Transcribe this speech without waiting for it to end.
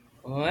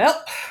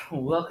Well,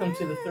 welcome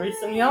to the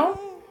threesome, y'all.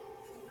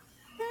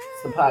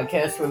 It's the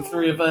podcast where the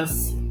three of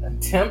us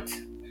attempt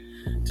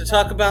to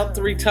talk about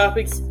three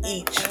topics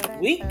each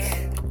week.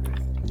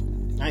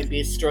 Might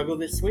be a struggle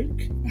this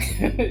week.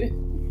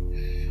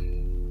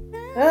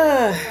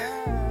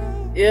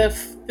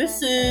 If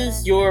this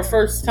is your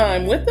first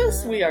time with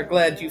us, we are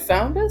glad you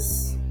found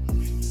us.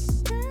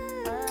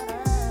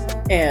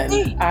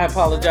 And I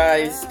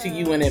apologize to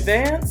you in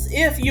advance.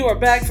 If you are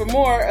back for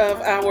more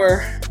of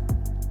our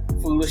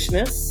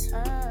foolishness,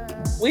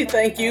 we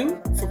thank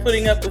you for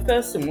putting up with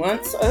us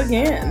once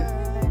again.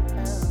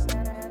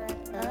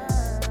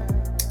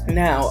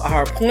 Now,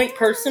 our point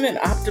person and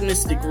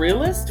optimistic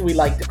realist, we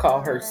like to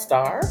call her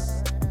Star.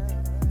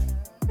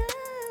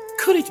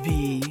 Could it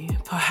be,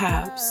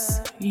 perhaps,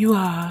 you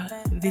are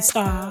the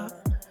star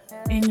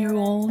in your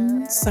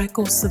own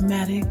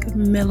psychosomatic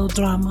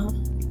melodrama?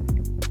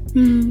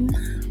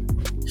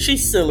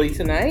 She's silly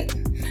tonight.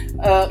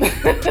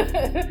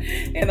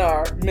 And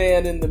our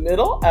man in the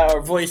middle,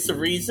 our voice of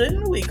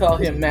reason, we call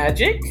him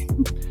Magic.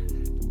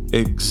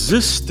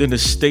 Exist in a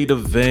state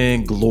of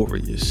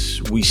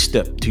vainglorious, we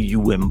step to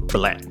you in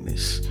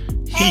blackness.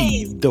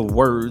 Heed the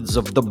words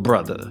of the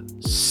brother,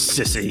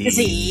 Sissy.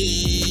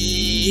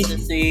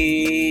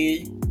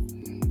 Sissy.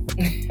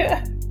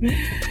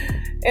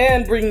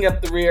 And bringing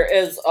up the rear,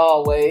 as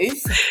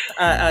always,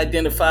 I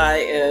identify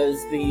as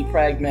the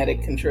pragmatic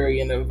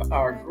contrarian of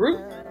our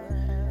group,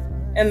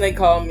 and they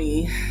call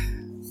me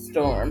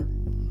Storm.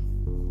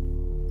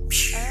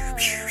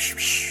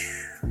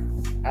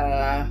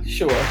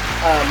 Sure.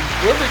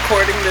 We're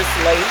recording this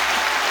late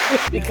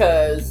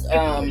because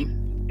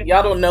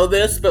y'all don't know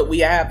this, but we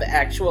have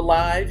actual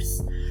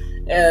lives,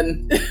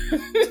 and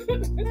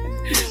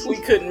we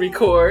couldn't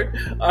record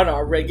on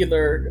our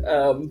regular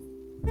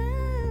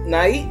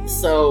night,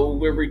 so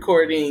we're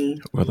recording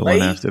Or the late,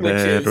 one after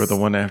that, or the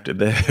one after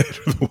that,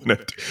 or the one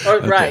after.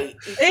 Okay. Right.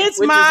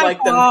 It's my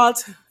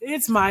fault.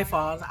 It's my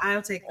fault.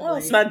 I'll take the blame.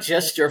 It's not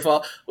just your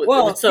fault.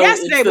 Well, so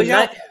yesterday was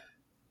your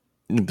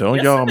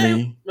Don't y'all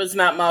me. was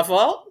not my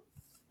fault.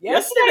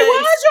 Yesterday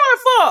was your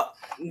fault.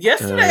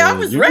 Yesterday I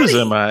was you ready. was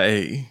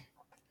MIA.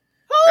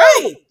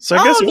 Right. So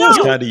I guess it was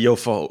no. kind of your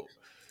fault.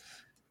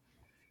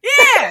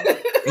 Yeah.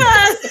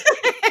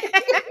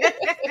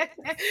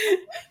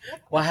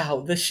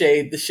 Wow, the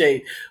shade.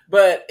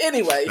 But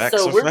anyway, Facts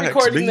so are we're facts,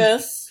 recording B.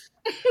 this.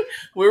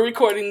 We're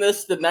recording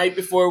this the night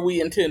before we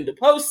intend to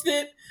post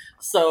it.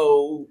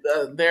 So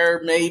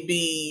there may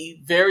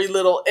be very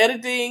little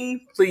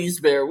editing. Please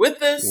bear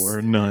with us.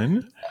 Or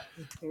none.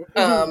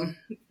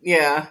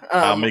 Yeah.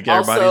 I'll make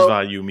everybody's also,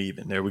 volume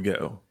even. There we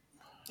go.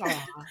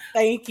 Oh,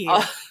 thank you.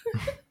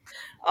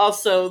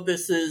 Also,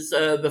 this is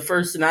the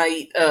first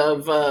night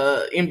of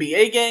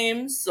NBA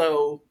games,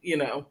 so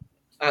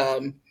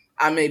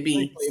I may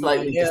be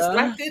slightly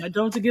distracted. I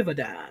don't give a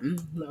damn.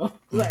 No.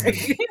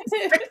 It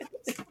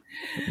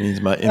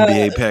means my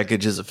NBA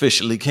package is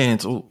officially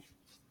canceled.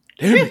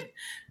 Damn it.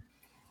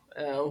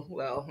 Oh,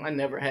 well, I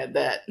never had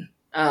that.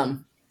 I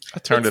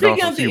turned it off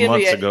a few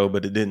months ago,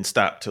 but it didn't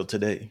stop till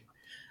today.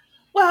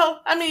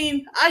 Well, I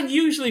mean, I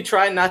usually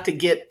try not to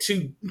get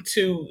too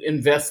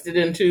invested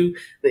into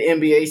the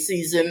NBA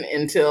season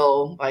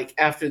until like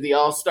after the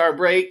All-Star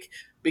break,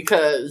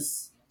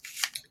 because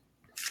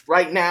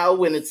right now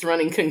when it's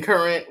running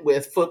concurrent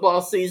with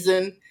football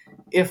season,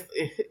 if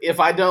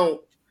I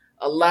don't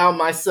allow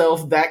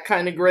myself that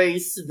kind of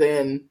grace,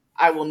 then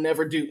I will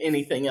never do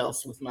anything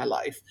else with my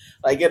life.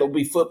 Like it'll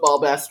be football,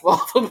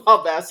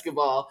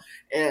 basketball,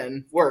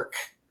 and work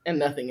and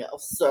nothing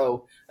else.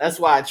 So that's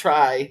why I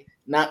try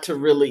not to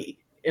really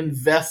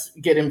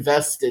get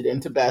invested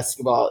into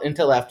basketball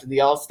until after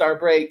the All-Star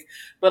break.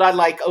 But I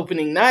like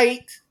opening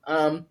night,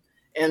 and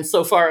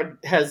so far it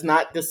has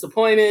not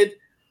disappointed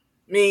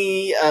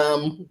me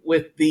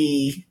with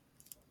the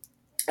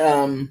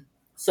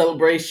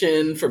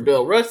celebration for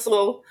Bill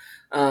Russell.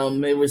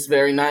 It was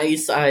very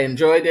nice. I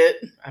enjoyed it.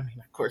 I mean,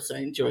 of course I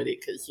enjoyed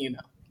it because,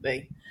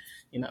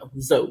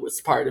 Zoe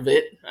was part of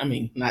it. I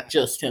mean, not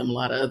just him, a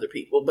lot of other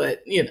people,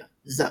 but,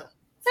 Zoe.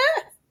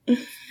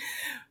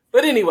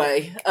 But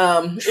anyway,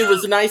 it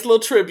was a nice little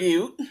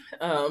tribute.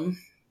 But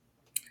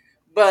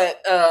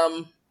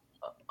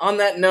on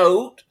that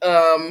note,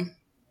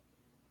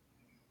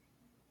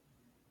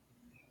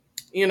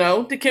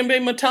 Dikembe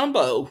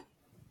Mutombo,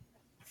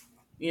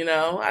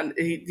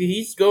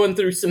 he's going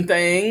through some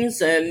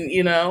things, and,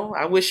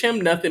 I wish him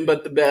nothing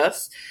but the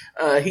best.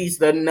 He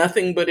did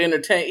nothing but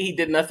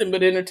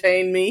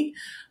entertain me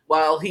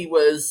while he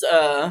was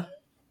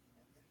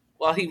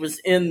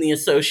in the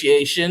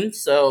association.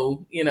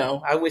 So,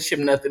 I wish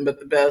him nothing but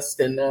the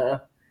best. And,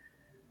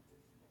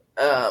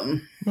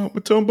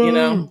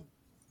 Mutombo.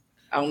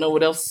 I don't know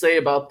what else to say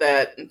about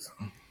that.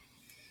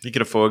 He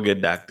can afford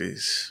good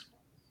doctors.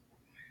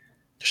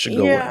 Should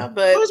go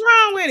but what's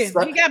wrong with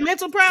him? He got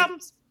mental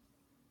problems?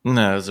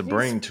 No, it was a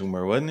brain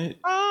tumor, wasn't it?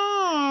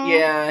 Oh.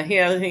 Yeah, he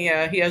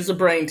has a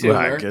brain tumor.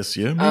 Well, I guess,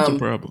 mental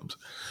problems.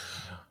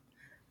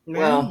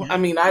 Well, I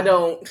mean, I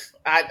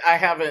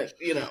haven't,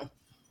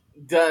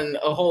 done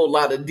a whole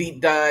lot of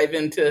deep dive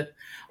into,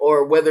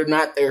 or whether or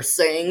not they're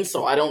saying.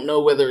 So I don't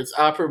know whether it's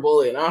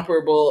operable,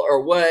 inoperable,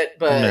 or what.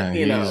 But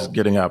he's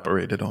getting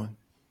operated on.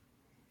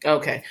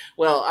 Okay.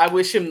 Well, I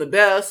wish him the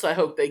best. I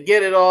hope they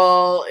get it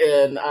all,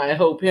 and I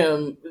hope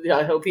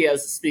he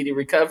has a speedy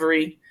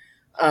recovery.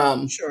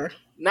 Sure.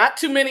 Not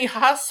too many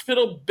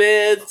hospital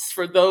beds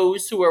for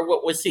those who are,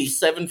 what was he,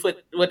 7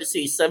 foot, what is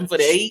he,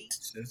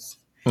 7'8"?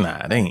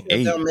 Nah, it ain't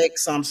 8. They'll make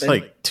something.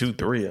 It's like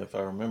 2'3" if I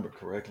remember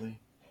correctly.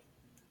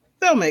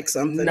 They'll make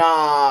something.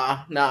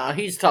 Nah,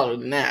 he's taller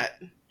than that.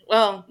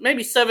 Well,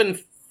 maybe 7,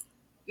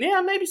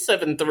 maybe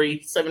 7'3",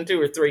 7'2"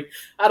 or 3.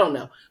 I don't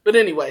know. But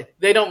anyway,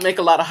 they don't make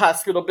a lot of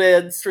hospital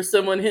beds for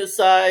someone his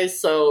size,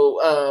 so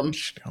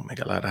they don't make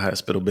a lot of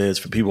hospital beds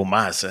for people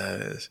my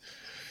size.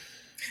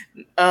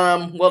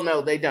 Well,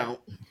 no, they don't.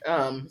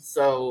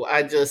 So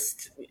I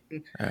just,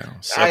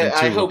 7'2",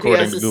 I hope he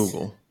has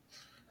Google.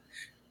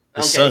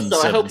 Okay,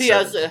 so I hope he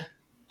has a.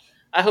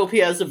 I hope he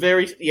has a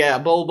very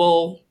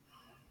Bol.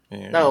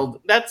 Yeah.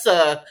 No, that's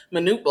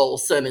Manute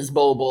Bol's son is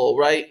Bol,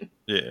 right?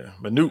 Yeah,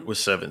 Manute was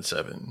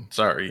 7'7".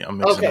 Sorry, I'm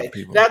mixing up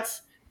people.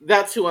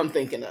 That's who I'm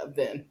thinking of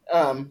then.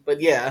 But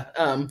yeah,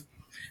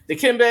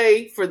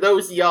 Dikembe, for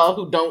those of y'all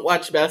who don't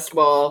watch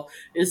basketball,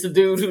 is the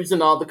dude who's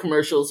in all the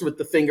commercials with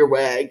the finger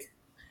wag.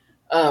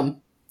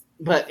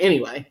 But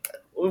anyway,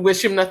 we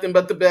wish him nothing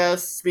but the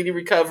best, speedy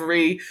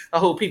recovery. I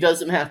hope he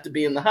doesn't have to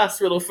be in the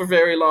hospital for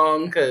very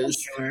long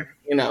because,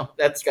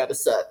 that's got to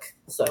suck.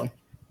 So,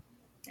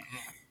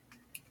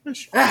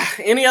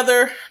 any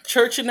other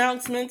church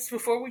announcements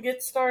before we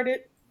get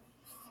started?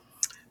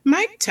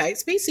 Mike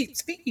Tyson,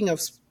 speaking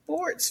of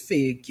sports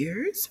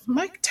figures,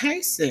 Mike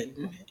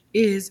Tyson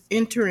is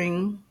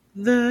entering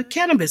the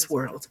cannabis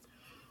world.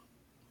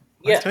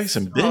 Mike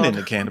Tyson been in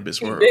the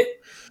cannabis world.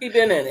 He's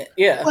been in it,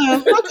 yeah.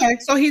 Well, okay,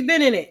 so he's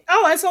been in it.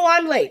 Oh, and so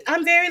I'm late.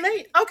 I'm very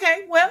late.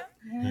 Okay, well,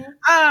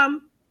 I'll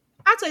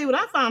tell you what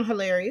I found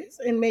hilarious,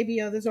 and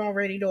maybe others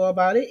already know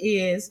about it,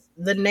 is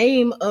the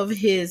name of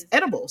his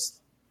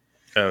edibles.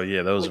 Oh,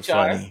 yeah, those are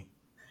funny.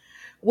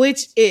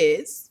 Which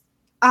is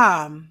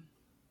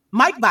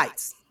Mike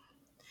Bites.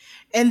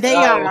 And they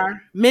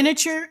are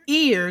miniature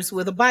ears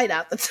with a bite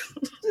out the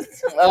top.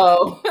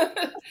 Oh.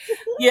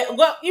 Yeah,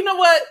 well, you know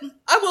what?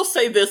 I will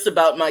say this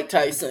about Mike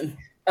Tyson.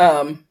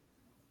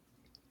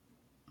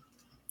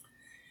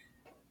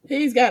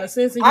 He's got a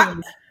sense of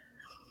humor.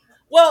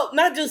 Well,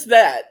 not just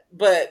that,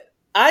 but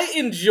I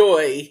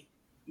enjoy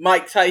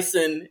Mike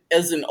Tyson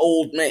as an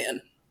old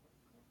man.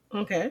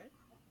 Okay.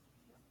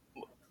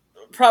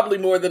 Probably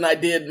more than I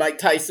did Mike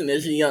Tyson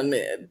as a young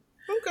man.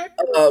 Okay.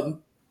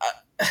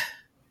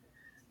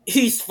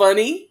 He's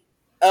funny.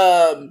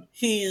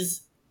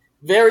 He's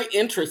very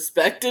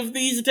introspective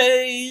these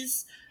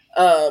days.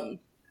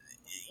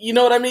 You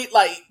know what I mean?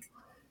 Like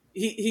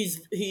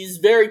he's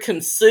very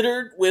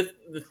considered with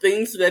the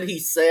things that he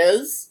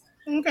says.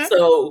 Okay.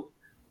 So,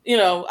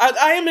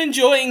 I am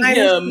enjoying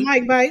him.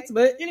 Mike Bites,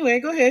 but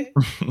anyway, go ahead.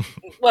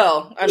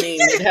 Well, I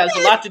mean, it has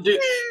a lot to do.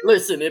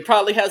 Listen, it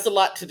probably has a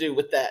lot to do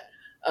with that.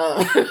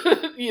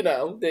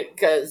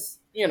 Because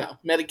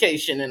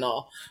medication and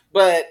all.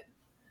 But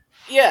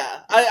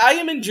yeah, I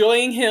am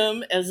enjoying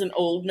him as an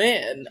old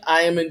man.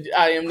 I am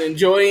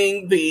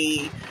enjoying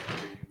the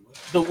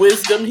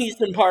wisdom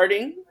he's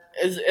imparting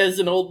as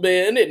an old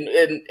man,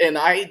 and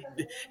I,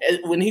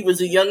 when he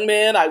was a young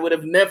man, I would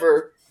have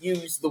never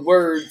used the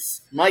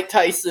words Mike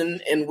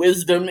Tyson and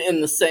wisdom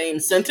in the same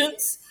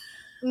sentence.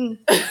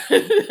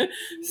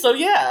 So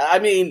yeah, I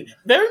mean,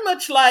 very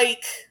much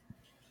like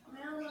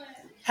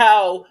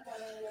how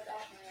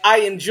I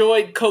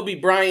enjoyed Kobe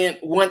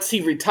Bryant once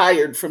he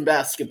retired from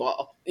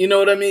basketball. You know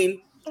what I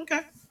mean?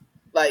 Okay.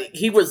 Like,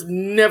 he was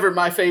never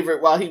my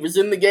favorite while he was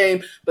in the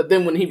game, but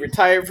then when he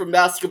retired from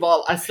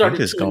basketball, I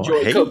started to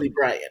enjoy Kobe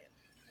Bryant.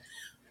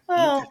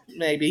 Well,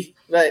 maybe.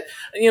 But,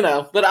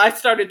 but I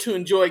started to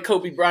enjoy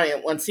Kobe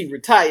Bryant once he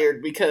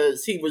retired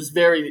because he was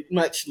very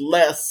much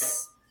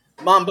less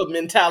Mamba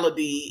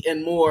mentality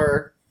and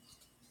more,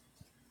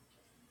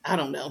 I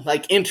don't know,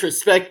 like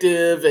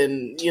introspective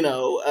and,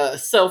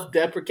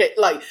 self-deprecate.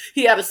 Like,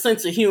 he had a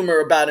sense of humor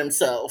about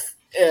himself,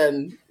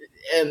 and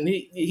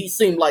he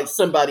seemed like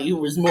somebody who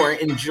was more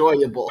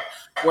enjoyable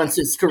once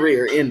his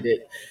career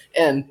ended.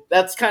 And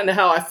that's kind of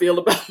how I feel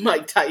about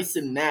Mike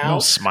Tyson now.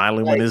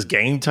 Smiling when it's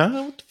game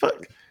time? What the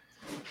fuck?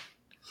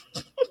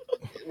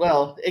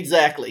 Well,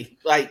 exactly.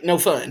 Like, no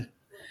fun.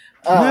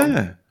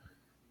 Yeah.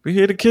 We're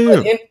here to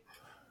kill.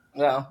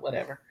 Well,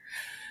 whatever.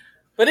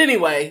 But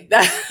anyway,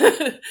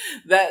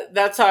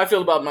 that's how I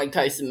feel about Mike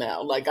Tyson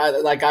now. Like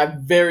I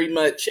very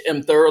much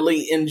am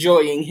thoroughly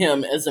enjoying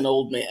him as an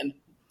old man.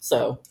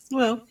 So,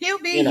 well, he'll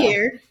be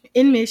here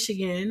in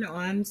Michigan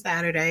on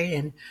Saturday,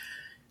 and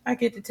I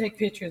get to take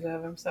pictures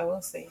of him, so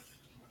we'll see.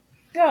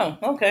 Oh,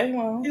 okay.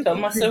 Well, tell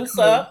him I said what's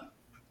up.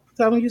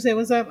 Tell him you say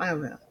what's up. I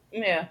don't know.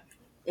 Yeah,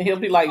 and he'll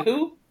be like,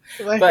 "Who?"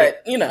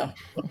 But yeah,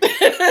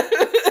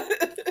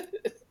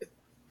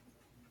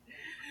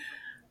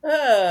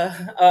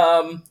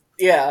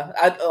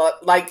 I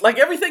like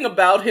everything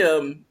about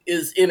him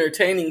is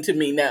entertaining to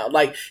me now.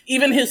 Like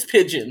even his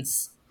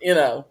pigeons,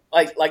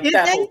 like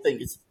that whole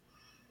thing is.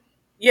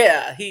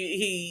 Yeah,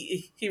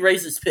 he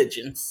raises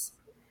pigeons.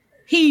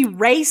 He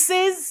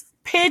races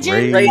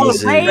pigeons or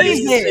Raises.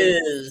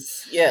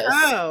 raises? Yes.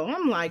 Oh,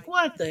 I'm like,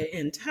 what the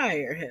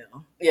entire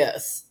hell?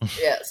 Yes,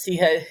 yes, he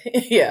had.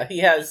 Yeah, he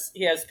has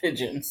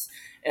pigeons,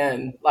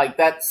 and like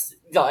that's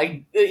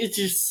like it's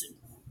just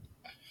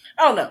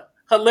I don't know,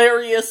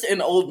 hilarious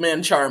and old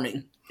man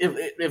charming,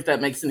 if that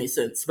makes any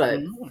sense. But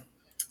Mhm.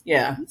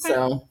 yeah, Okay.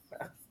 so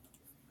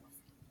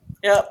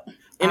yep.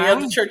 Any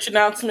other Ah. church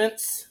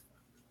announcements?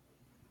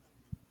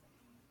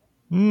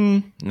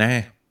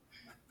 Nah.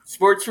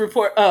 Sports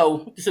report.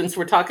 Oh, since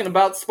we're talking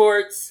about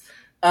sports,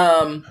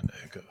 I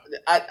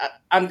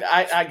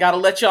gotta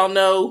let y'all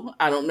know.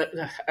 I don't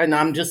know, and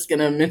I'm just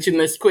gonna mention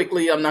this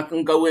quickly. I'm not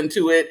gonna go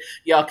into it.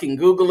 Y'all can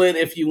Google it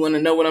if you want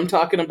to know what I'm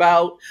talking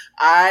about.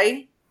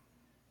 I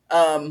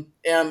am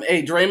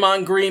a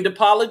Draymond Green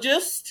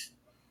apologist,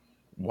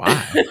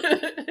 Why?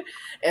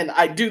 and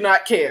I do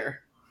not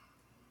care.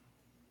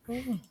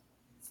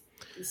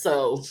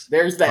 So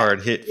there's that.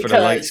 Hard hit for the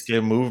light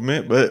skin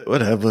movement, but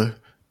whatever.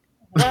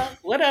 Well,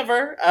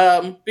 whatever.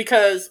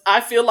 Because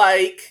I feel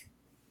like,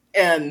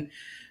 and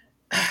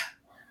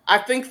I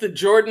think the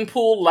Jordan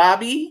Poole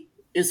lobby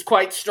is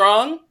quite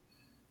strong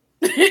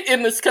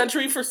in this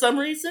country for some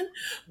reason.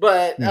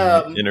 But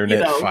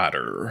Internet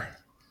fodder.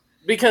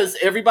 Because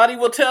everybody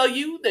will tell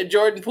you that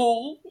Jordan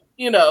Poole,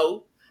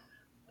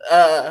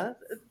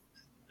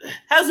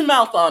 has a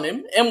mouth on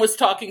him and was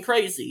talking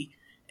crazy.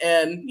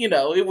 And,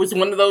 it was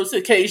one of those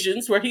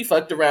occasions where he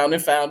fucked around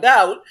and found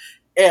out.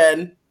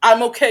 And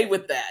I'm okay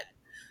with that.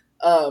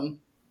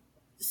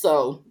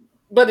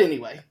 But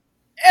anyway.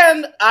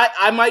 And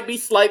I might be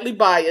slightly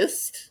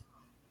biased,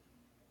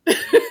 as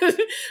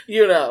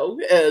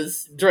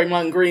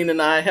Draymond Green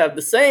and I have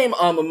the same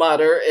alma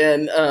mater,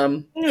 and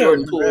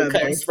Jordan Poole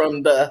comes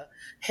from the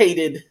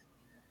hated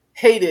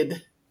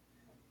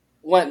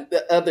one,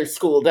 the other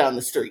school down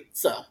the street.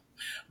 So,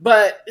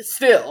 but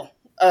still,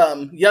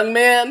 young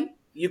man,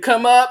 you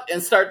come up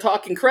and start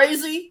talking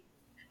crazy,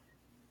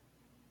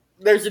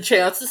 there's a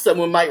chance that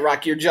someone might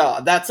rock your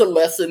jaw. That's a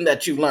lesson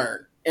that you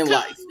learn in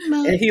life,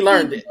 and he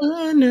learned it.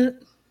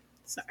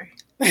 Sorry.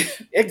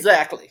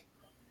 Exactly.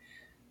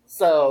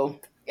 So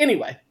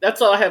anyway,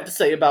 that's all I have to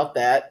say about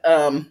that.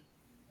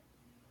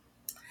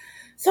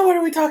 So what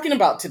are we talking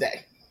about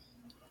today?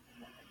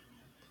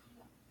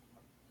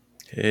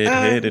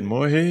 Head and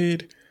more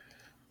head.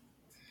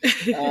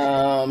 Too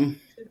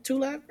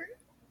loud for it?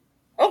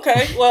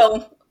 Okay,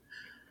 well,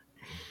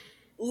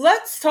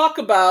 let's talk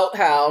about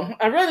how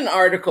I read an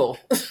article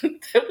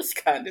that was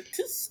kind of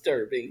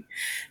disturbing.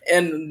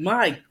 And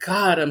my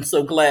God, I'm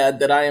so glad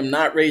that I am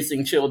not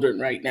raising children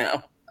right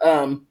now.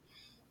 I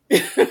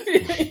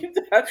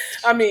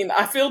mean,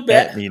 I feel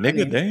bad. At me,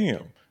 nigga,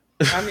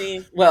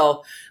 damn.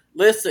 Well,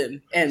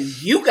 listen, and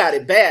you got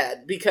it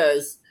bad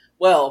because,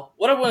 well,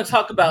 what I want to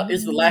talk about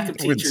is the lack of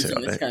teachers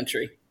in this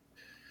country.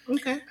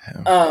 Okay.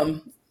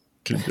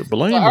 Can you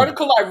blame the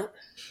article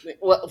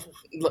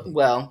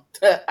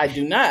I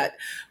do not,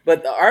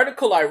 but the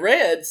article I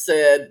read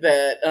said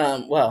that,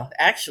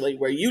 actually,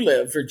 where you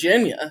live,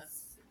 Virginia,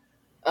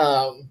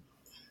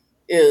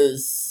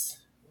 is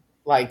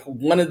like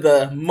one of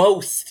the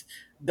most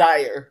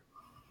dire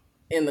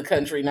in the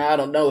country. Now, I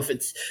don't know if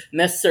it's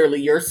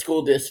necessarily your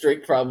school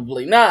district,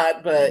 probably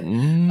not, but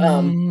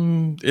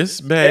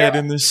it's bad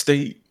in this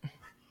state.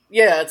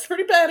 Yeah, it's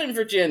pretty bad in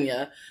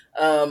Virginia.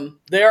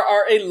 There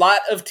are a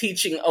lot of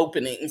teaching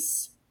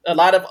openings, a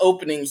lot of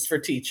openings for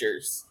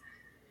teachers.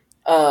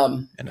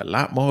 And a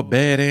lot more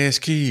badass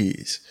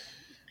kids.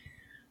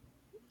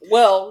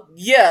 Well,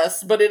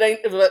 yes, but it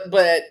ain't,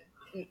 but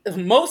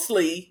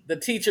mostly the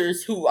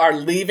teachers who are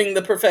leaving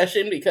the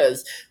profession,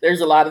 because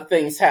there's a lot of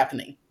things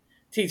happening.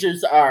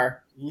 Teachers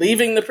are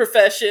leaving the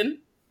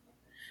profession.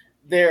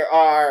 There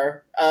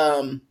are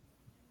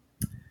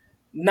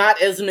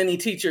not as many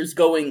teachers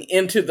going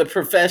into the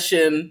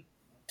profession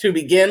to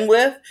begin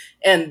with.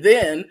 And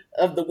then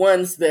of the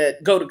ones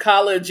that go to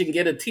college and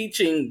get a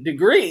teaching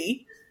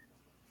degree,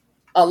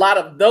 a lot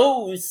of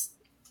those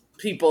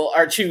people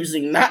are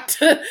choosing not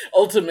to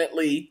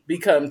ultimately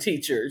become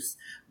teachers.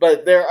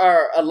 But there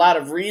are a lot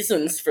of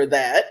reasons for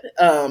that.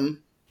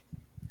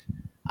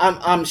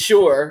 I'm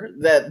sure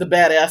that the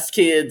badass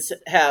kids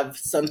have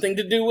something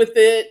to do with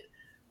it.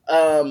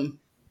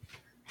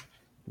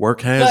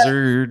 Work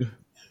hazard.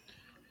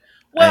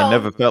 I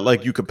never felt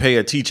like you could pay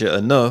a teacher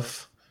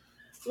enough.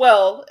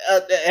 Well,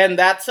 and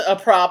that's a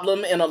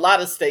problem in a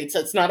lot of states.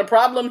 That's not a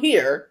problem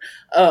here.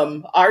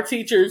 Our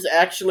teachers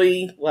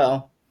actually,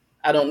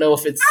 I don't know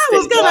if it's I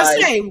was going to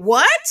say,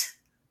 what?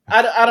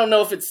 I don't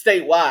know if it's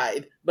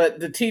statewide, but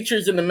the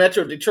teachers in the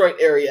Metro Detroit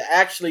area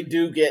actually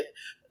do get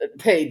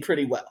paid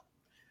pretty well.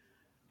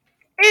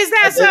 Is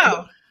that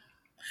so?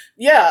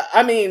 Yeah,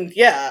 I mean,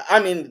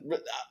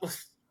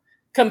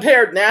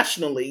 compared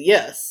nationally,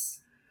 yes.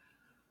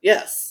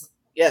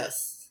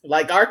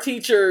 Like our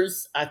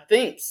teachers, I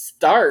think,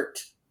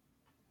 start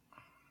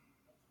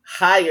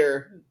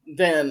higher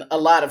than a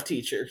lot of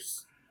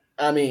teachers.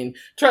 I mean,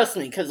 trust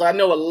me, because I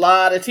know a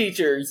lot of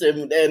teachers,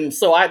 and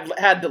so I've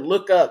had to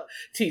look up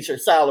teacher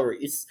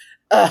salaries.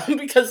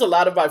 Because a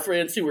lot of my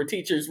friends who were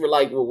teachers were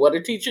like, well, what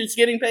are teachers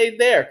getting paid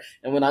there?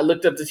 And when I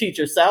looked up the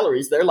teacher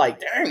salaries, they're like,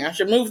 dang, I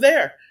should move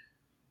there.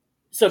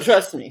 So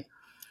trust me,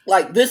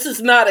 like, this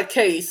is not a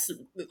case,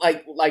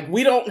 like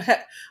we don't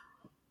have,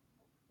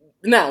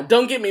 now,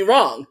 don't get me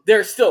wrong,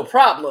 there's still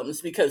problems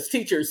because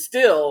teachers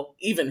still,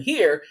 even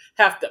here,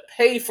 have to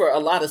pay for a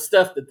lot of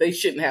stuff that they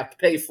shouldn't have to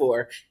pay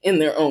for in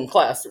their own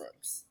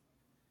classrooms.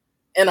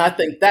 And I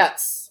think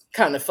that's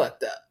kind of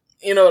fucked up.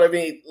 You know what I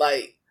mean?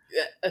 Like,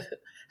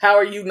 how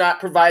are you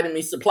not providing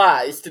me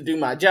supplies to do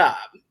my job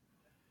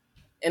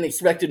and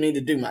expecting me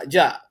to do my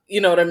job? You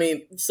know what I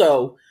mean?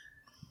 So,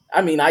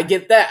 I mean, I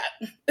get that.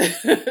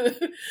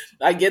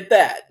 I get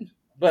that.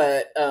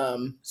 But,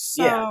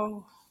 yeah.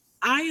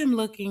 I am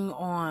looking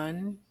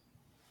on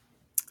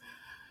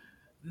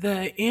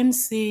the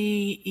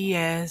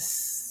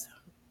NCES.gov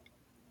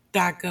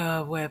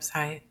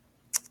website.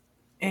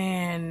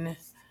 And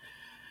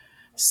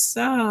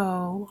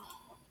so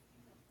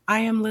I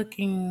am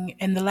looking,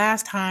 and the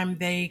last time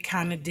they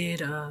kind of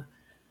did a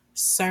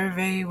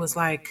survey was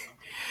like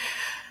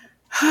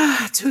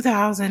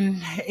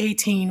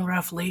 2018,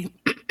 roughly.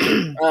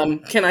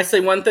 Can I say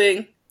one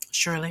thing?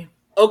 Surely.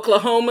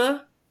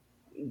 Oklahoma,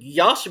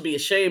 y'all should be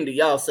ashamed of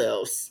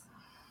yourselves.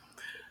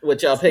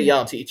 What y'all pay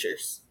y'all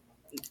teachers.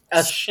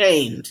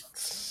 Ashamed.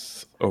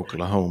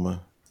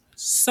 Oklahoma.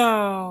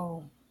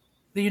 So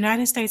the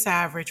United States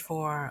average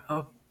for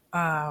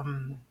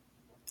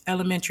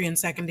elementary and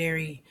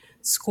secondary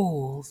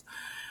schools.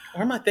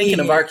 Or am I thinking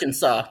of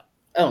Arkansas?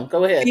 Oh,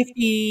 go ahead.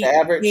 The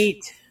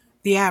average.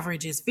 The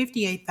average is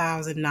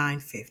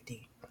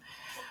 $58,950.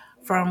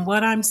 From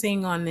what I'm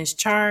seeing on this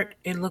chart,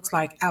 it looks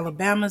like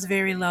Alabama's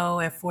very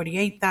low at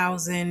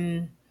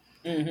 $48,000.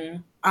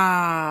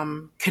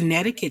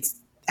 Connecticut's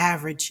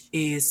average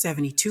is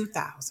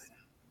 $72,000.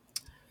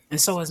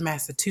 And so is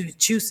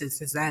Massachusetts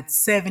is at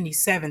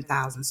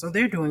 $77,000. So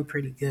they're doing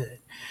pretty good.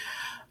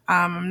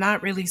 I'm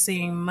not really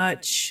seeing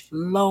much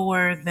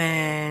lower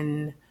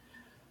than,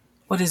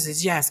 what is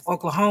this? Yes,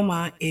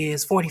 Oklahoma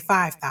is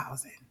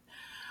 $45,000.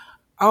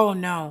 Oh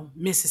no,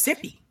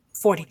 Mississippi,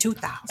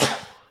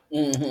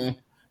 $42,000.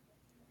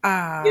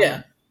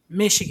 Yeah.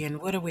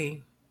 Michigan, what are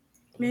we?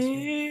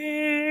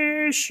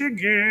 Michigan,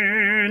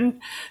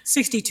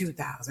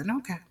 $62,000.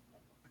 Okay.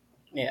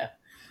 Yeah.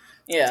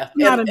 Yeah.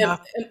 Not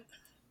enough.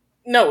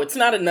 No, it's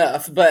not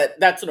enough, but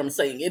that's what I'm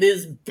saying. It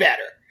is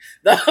better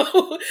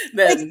though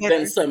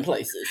than some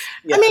places.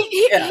 Yeah. I mean,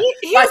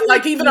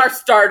 like even our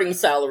starting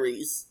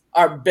salaries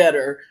are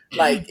better.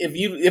 Like if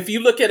you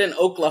look at an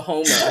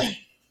Oklahoma,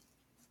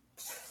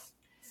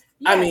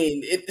 I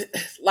mean,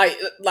 like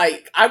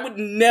I would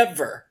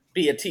never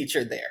be a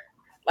teacher there.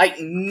 Like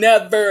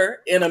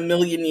never in a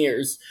million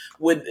years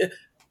would.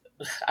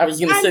 I was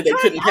going to say they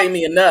couldn't pay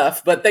me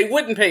enough, but they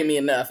wouldn't pay me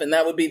enough, and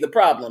that would be the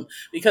problem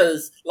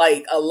because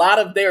like a lot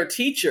of their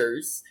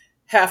teachers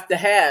have to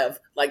have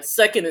like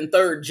second and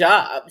third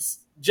jobs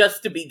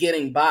just to be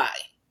getting by.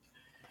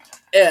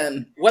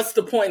 And what's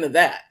the point of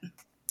that?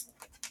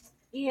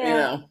 Yeah. You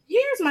know?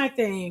 Here's my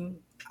thing.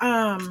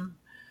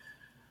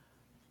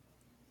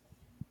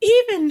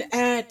 Even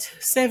at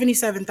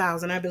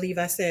 77,000, I believe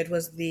I said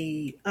was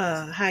the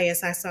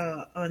highest I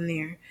saw on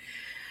there.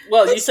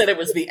 Well, you said it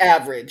was the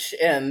average,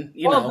 and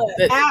you know,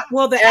 the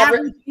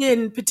average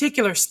in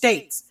particular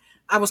states.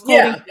 I was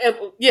quoting.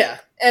 Yeah,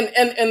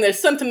 and there's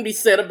something to be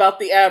said about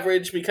the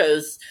average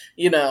because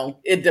you know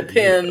it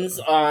depends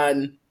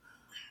on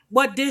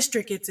what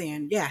district it's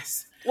in.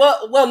 Yes.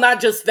 Well, not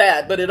just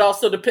that, but it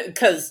also depends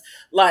because,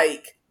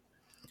 like,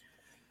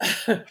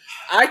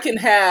 I can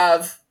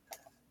have.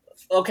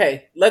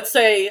 Okay, let's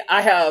say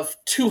I have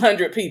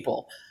 200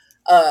 people.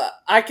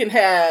 I can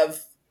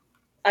have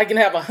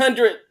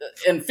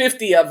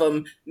 150 of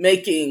them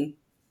making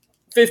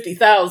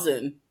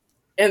 50,000,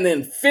 and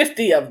then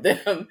 50 of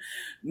them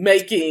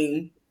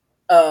making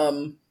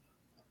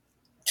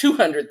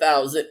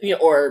 200,000,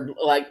 or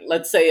like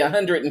let's say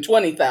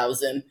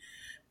 120,000,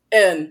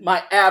 and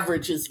my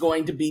average is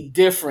going to be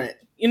different.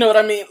 You know what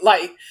I mean?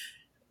 Like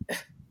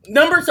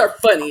numbers are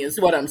funny,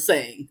 is what I'm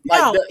saying.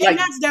 Like,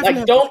 that's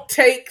definitely, don't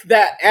take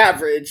that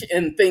average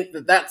and think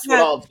that that's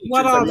what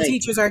all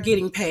teachers are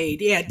getting paid.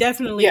 Yeah,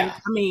 definitely. Yeah.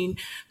 I mean,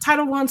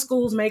 Title I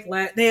schools make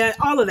less.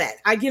 All of that.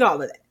 I get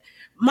all of that.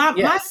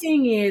 My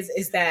thing is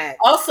that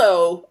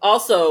also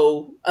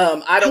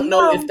I don't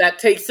know if that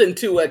takes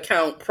into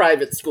account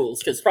private schools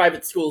because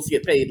private schools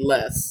get paid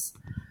less.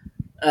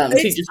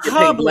 Teachers get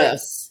paid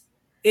less.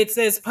 It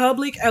says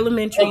public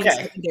elementary and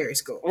secondary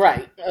school.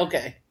 Right.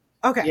 Okay.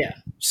 Yeah.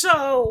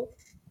 So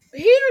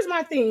here's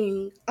my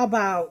thing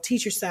about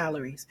teacher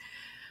salaries.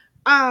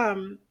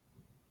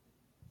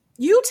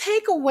 You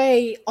take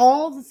away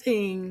all the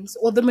things,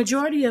 or the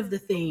majority of the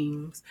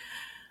things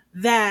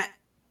that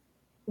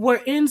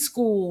were in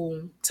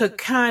school to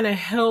kind of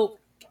help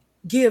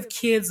give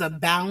kids a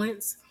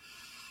balance.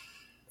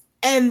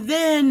 And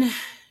then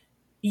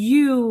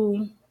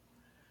you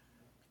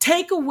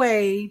take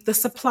away the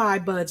supply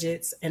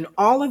budgets and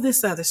all of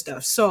this other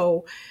stuff.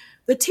 So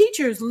the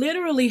teachers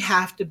literally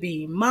have to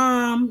be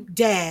mom,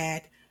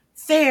 dad,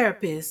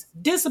 therapist,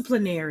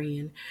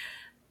 disciplinarian.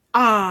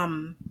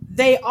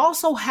 They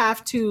also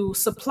have to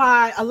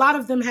supply, a lot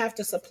of them have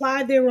to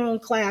supply their own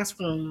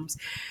classrooms.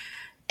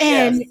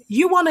 And Yes.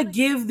 you want to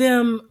give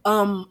them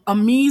a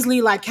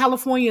measly, like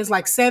California is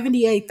like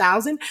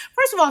 78,000.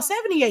 First of all,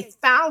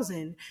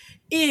 78,000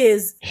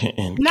 is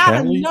In not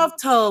Cali? enough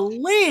to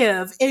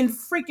live in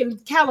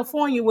freaking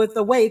California with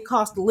the way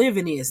cost of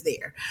living is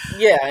there.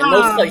 Yeah, in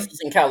most Um, places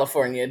in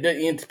California,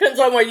 it depends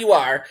on where you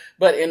are,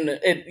 but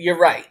you're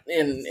right.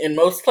 In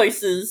most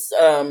places,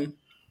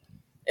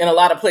 in a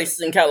lot of places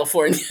in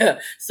California,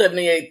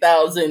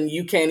 78,000,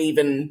 you can't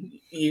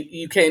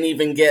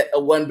even get a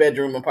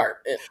 1-bedroom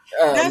apartment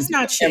that's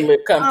not and shit. live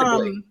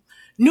comfortably.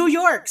 New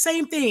York,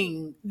 same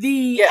thing.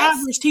 The Yes,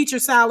 average teacher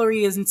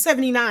salary is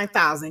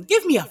 79,000.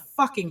 Give me a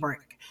fucking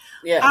break.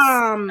 yes,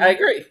 Um, I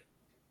agree.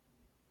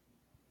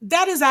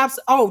 that is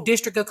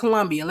District of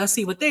Columbia. Let's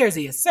see what theirs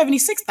is.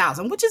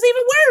 76,000, which is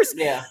even worse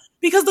Yeah,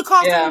 because the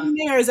cost of yeah. living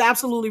there is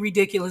absolutely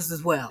ridiculous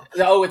as well.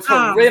 Oh, it's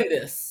Um,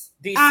 horrendous.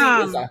 DC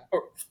is um,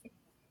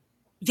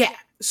 yeah.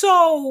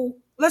 So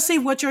let's see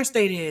what your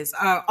state is.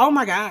 Oh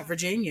my God,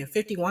 Virginia,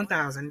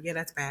 51,000. Yeah,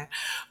 that's bad.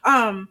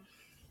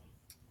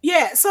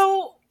 Yeah.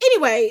 So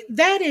anyway,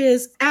 that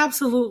is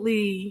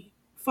absolutely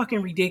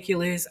fucking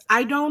ridiculous.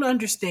 I don't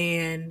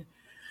understand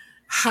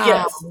how.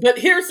 yes, but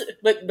here's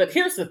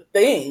the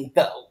thing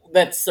though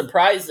that's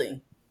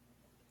surprising.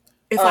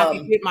 If I can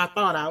Um, get my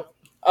thought out.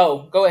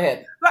 oh, go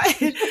ahead.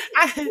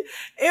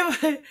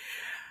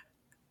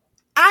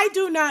 I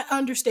do not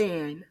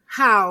understand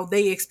how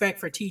they expect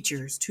for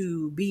teachers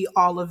to be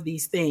all of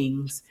these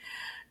things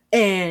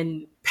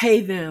and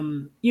pay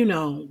them,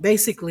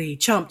 basically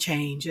chump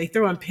change. They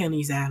throw in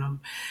pennies at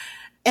them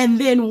and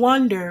then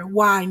wonder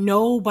why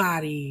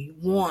nobody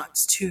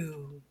wants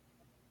to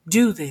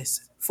do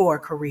this for a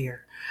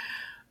career.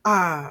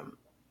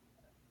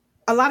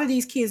 A lot of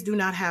these kids do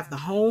not have the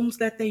homes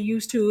that they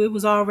used to. It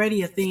was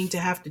already a thing to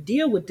have to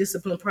deal with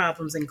discipline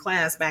problems in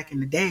class back in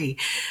the day.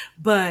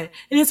 And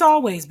it's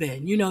always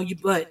been,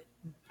 but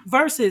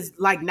versus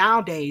like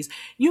nowadays,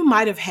 you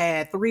might have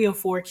had 3 or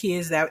 4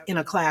 kids that in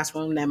a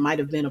classroom that might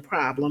have been a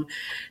problem.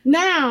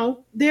 Now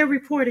they're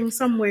reporting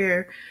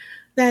somewhere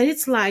that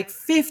it's like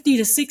 50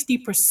 to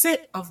 60%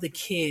 of the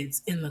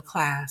kids in the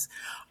class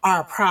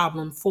are a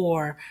problem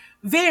for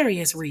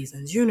various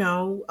reasons,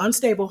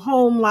 unstable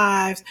home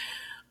lives,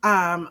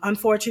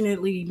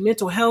 unfortunately,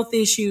 mental health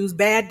issues,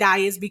 bad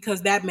diets,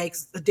 because that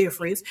makes a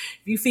difference. If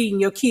you're feeding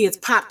your kids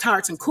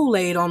Pop-Tarts and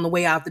Kool-Aid on the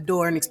way out the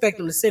door and expect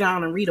them to sit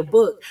down and read a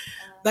book,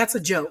 that's a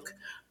joke.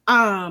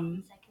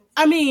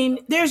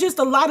 There's just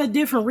a lot of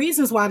different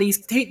reasons why these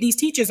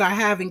teachers are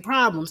having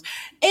problems.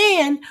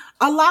 And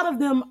a lot of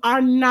them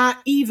are not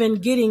even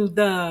getting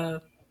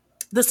the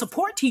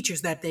support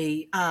teachers that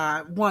they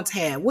once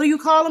had. What do you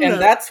call them?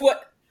 And that's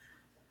what,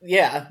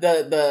 yeah,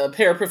 the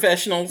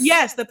paraprofessionals.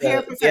 Yes, the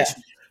Yeah.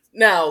 paraprofessionals.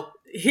 Now,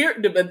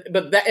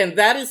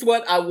 that is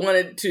what I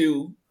wanted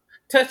to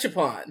touch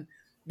upon,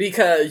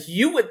 because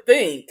you would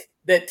think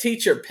that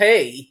teacher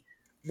pay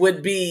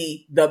would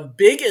be the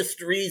biggest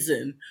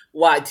reason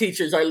why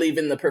teachers are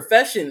leaving the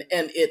profession,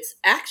 and it's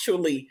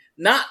actually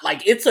not.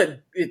 Like, it's a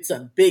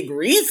big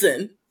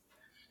reason,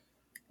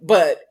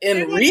 but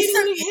in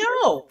recent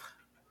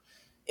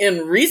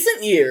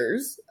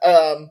years,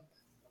 a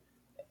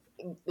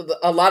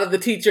lot of the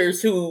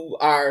teachers who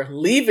are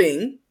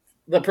leaving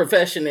the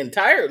profession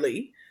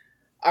entirely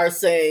are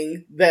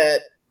saying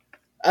that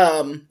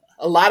a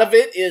lot of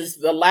it is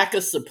the lack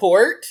of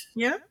support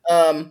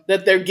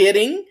that they're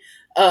getting,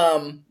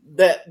 from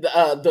the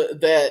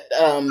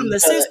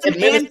system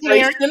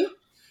administration.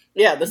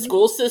 Yeah, the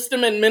school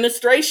system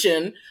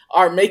administration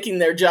are making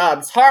their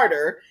jobs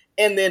harder.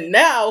 And then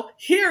now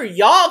here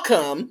y'all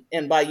come,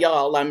 and by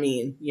y'all I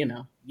mean,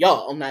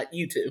 y'all, not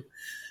you two.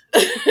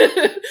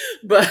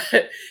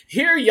 But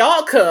here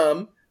y'all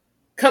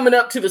coming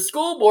up to the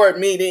school board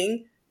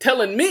meeting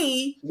telling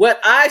me what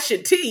I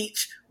should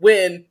teach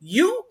when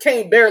you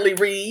can't barely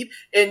read,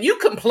 and you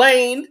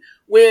complained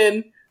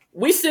when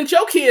we sent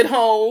your kid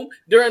home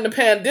during the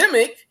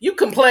pandemic. You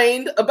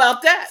complained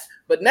about that.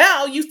 But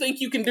now you think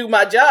you can do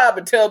my job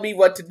and tell me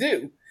what to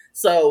do.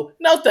 So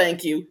no,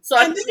 thank you. So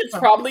I think it's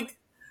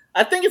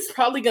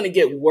probably going to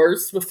get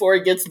worse before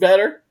it gets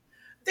better.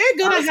 They're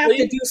going to have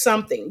to do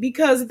something,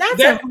 because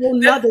that's a whole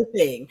nother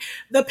thing.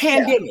 The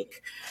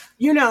pandemic,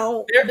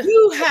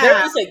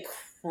 there is a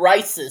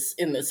crisis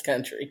in this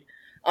country,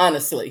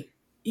 honestly.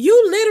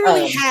 You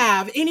literally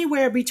have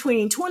anywhere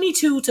between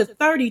 22 to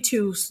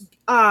 32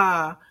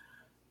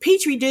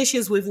 Petri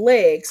dishes with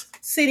legs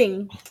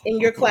sitting in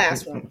your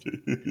classroom.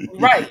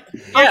 Right.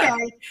 Yeah.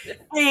 Okay.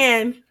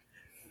 And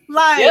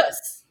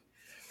Yes.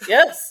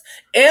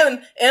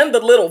 And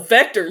the little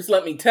vectors,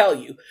 let me tell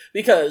you,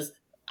 because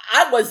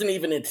I wasn't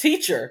even a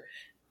teacher,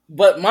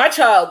 but my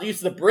child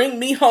used to bring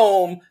me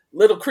home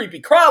little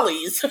creepy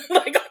crawlies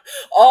like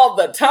all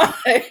the time.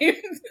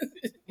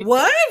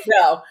 What?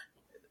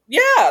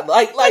 Yeah,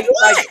 like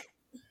I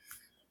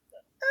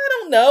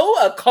don't know,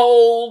 a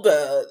cold,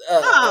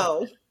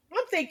 Oh,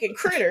 I'm thinking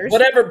critters.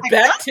 whatever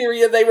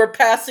bacteria they were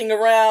passing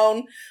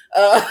around,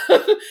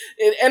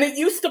 and it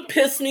used to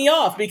piss me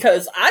off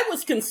because I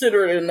was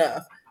considerate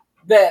enough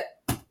that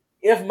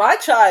if my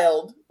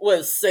child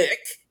was sick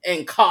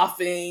and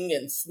coughing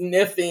and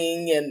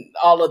sniffing and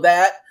all of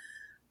that,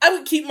 I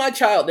would keep my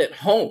child at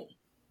home.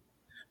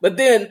 But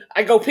then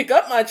I go pick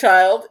up my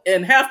child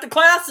and half the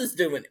class is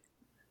doing it.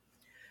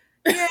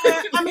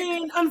 Yeah, I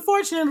mean,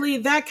 unfortunately,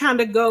 that kind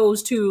of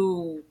goes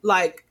to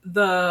like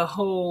the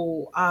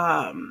whole,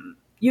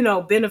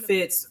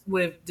 benefits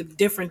with the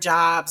different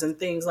jobs and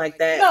things like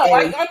that. No,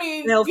 And I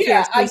mean, healthcare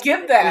yeah, I system.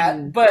 get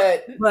that,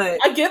 but But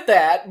I get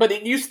that, but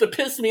it used to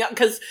piss me off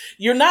because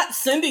you're not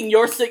sending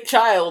your sick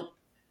child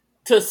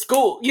to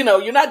school. You know,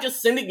 you're not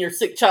just sending your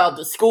sick child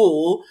to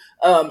school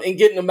and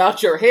getting them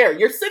out your hair.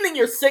 You're sending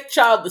your sick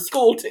child to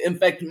school to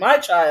infect my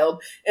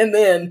child and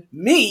then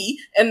me,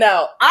 and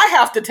now I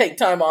have to take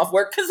time off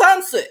work because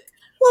I'm sick.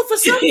 well, for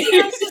some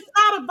parents, it's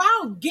not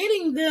about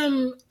getting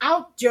them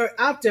out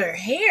their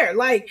hair.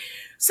 Like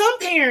some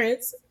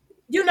parents,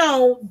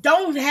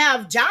 don't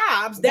have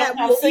jobs that Don't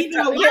have will sick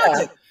even time, allow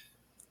yeah. it.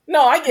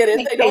 No, I get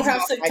it. They don't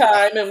have sick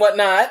time and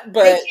whatnot,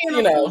 but They can't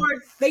you know,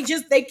 afford.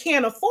 They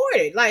can't afford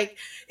it. Like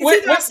it's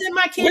Which- either I send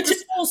my kid to which-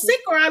 school sick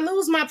or I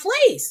lose my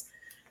place.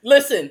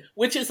 listen,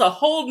 which is a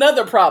whole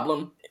nother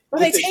problem Or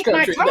with they this take my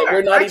country car. that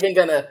we're not I even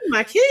gonna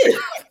My kid.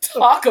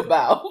 talk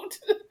about.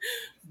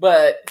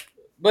 but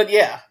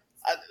yeah,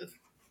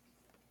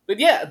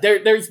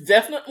 there's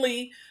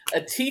definitely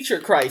a teacher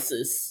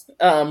crisis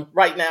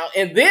right now,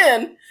 and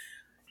then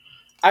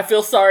I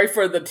feel sorry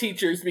for the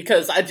teachers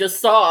because I just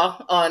saw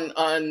on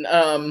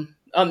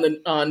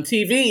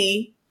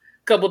TV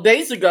a couple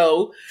days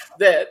ago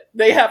that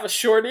they have a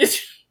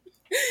shortage,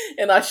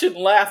 and I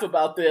shouldn't laugh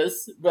about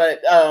this,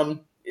 but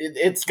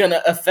it's going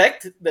to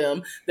affect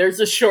them. There's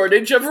a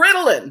shortage of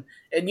Ritalin,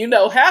 and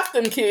half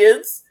them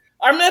kids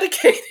are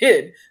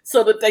medicated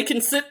so that they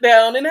can sit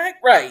down and act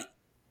right.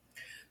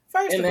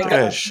 First And of they all, got-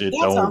 That shit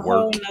that's a don't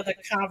whole work. nother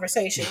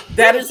conversation.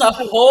 That is a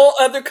whole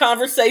other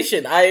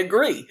conversation. I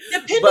agree.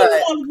 Depending but-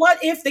 on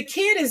what, if the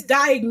kid is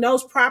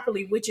diagnosed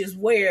properly, which is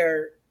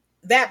where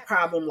that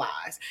problem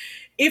lies.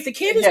 If the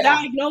kid is Yeah.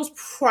 diagnosed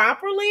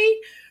properly,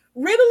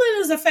 Ritalin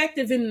is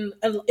effective in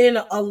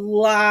a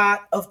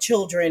lot of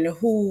children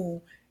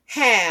who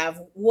have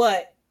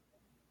what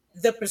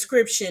the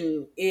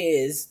prescription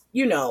is,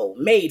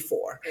 made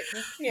for.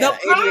 Yeah, The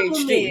problem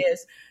ADHD.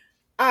 is,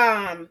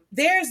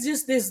 there's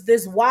just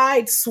this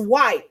wide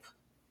swipe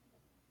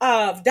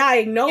of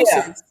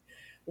diagnosis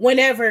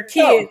whenever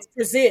kids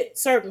present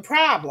certain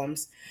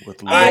problems.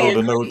 With I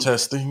little to no agree.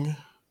 testing.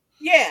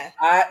 Yeah,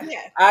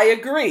 yeah. I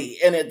agree,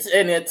 and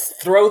it's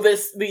throw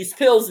these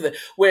pills,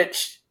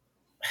 which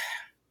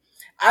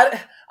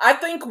I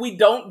think we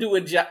don't do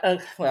a job.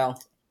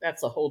 Well,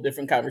 that's a whole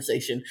different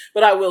conversation.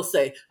 But I will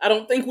say I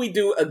don't think we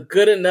do a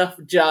good enough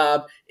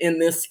job in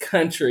this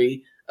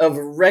country of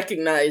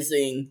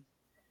recognizing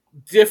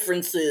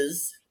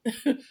differences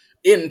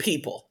in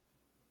people.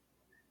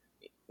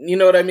 You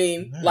know what I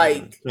mean? Man,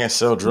 Like, can't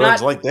sell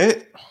drugs not- like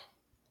that.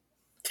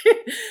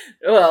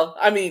 well,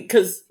 I mean,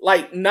 because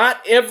like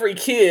not every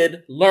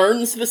kid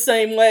learns the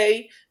same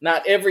way.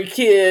 Not every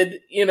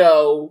kid,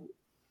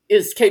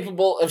 is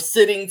capable of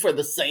sitting for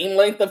the same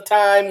length of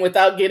time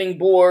without getting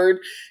bored.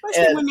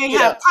 Especially And, when they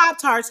have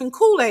Pop-Tarts and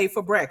Kool-Aid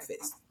for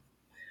breakfast.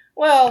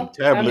 Well,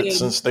 Tablets I mean,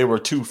 since they were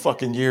 2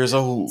 fucking years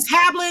old.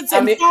 Tablets I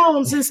and mean-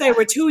 phones since they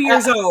were 2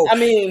 years old. I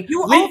mean,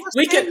 You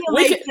we can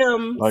overstimulate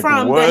them Like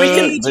from what? the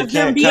age They of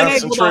them can't being able to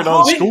concentrate on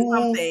hold school?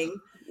 something.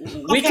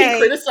 we Okay. can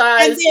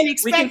criticize. And then We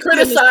expect can them to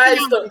criticize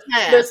sit the down and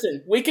have.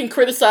 listen. We can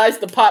criticize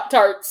the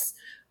Pop-Tarts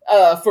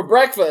for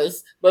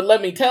breakfast, but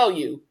let me tell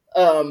you,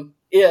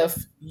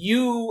 if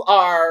you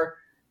are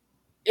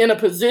in a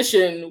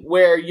position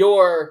where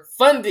your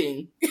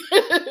funding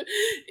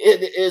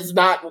it is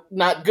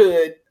not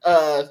good,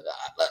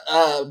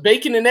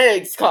 bacon and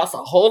eggs cost a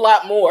whole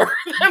lot more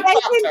than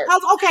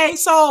Pop-Tarts. Okay,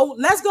 so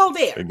let's go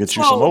there. They get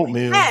you So, some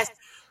oatmeal, Yes,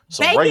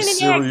 some bacon rice and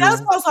cereal. egg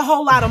does cost a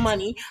whole lot of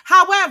money.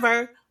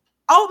 However,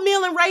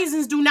 oatmeal and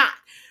raisins do not.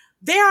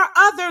 There are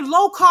other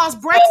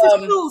low-cost breakfast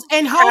foods.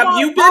 And hold have on,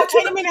 you been wait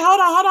to a minute, hold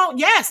on.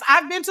 Yes,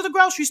 I've been to the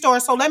grocery store.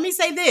 So let me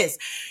say this.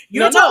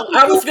 No,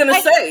 I was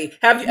gonna say,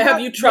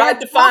 have you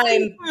tried to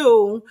find?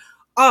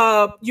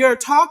 You're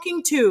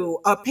talking to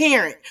a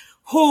parent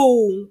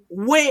who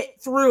went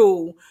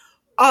through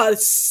a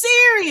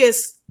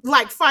serious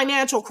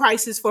financial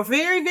crisis for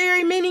very,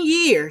 very many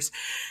years.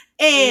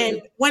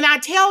 And when I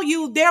tell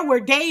you there were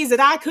days that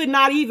I could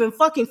not even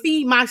fucking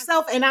feed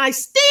myself, and I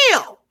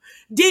still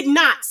did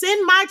not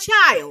send my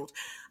child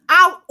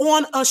out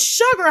on a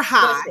sugar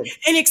high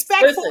and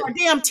expect for a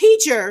damn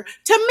teacher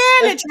to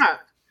manage her.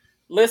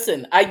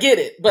 Listen, I get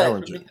it,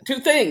 but two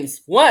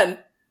things. One,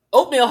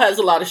 oatmeal has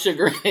a lot of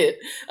sugar in it.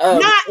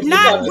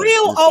 Not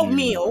real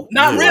oatmeal.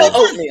 Not real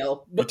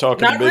oatmeal. You're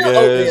talking not big real ass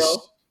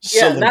oatmeal.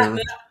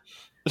 cylinder.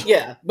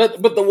 Yeah,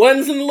 but the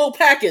ones in the little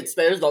packets,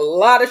 there's a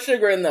lot of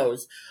sugar in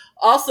those.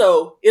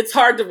 Also, it's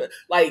hard to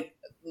like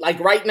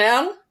right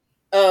now.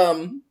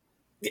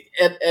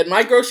 At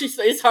my grocery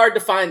store, it's hard to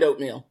find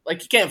oatmeal.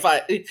 Like you can't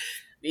find it.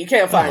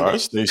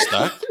 Stay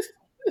stocked.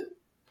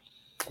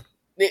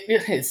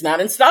 It's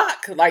not in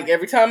stock. Like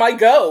every time I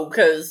go,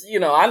 because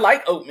I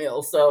like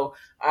oatmeal, so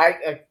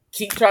I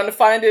keep trying to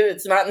find it.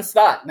 It's not in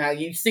stock. Now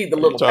you see the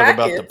little talking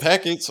packets. about the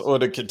packets or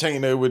the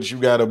container which you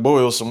got to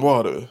boil some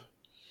water.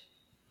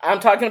 I'm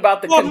talking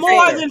about the for container.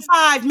 more than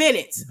 5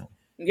 minutes.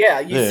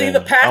 Yeah, you see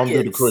the packets. I'll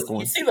do the quick one.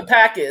 You see the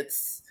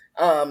packets.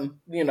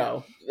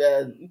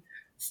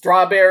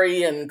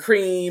 Strawberry and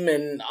cream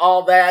and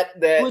all that.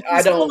 Which I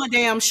is don't. full of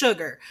damn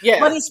sugar. Yeah,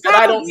 but it's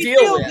I don't probably deal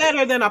still with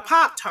better than a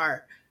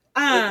Pop-Tart.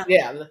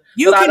 Yeah,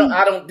 you but can.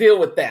 I don't deal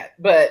with that.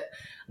 But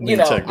I'm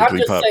technically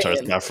just Pop-Tart's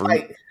saying, not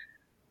fruit.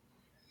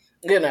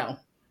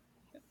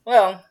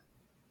 Well,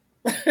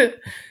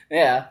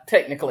 yeah,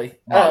 technically.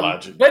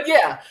 Logic. But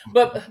yeah,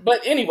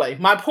 but anyway,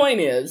 my point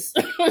is,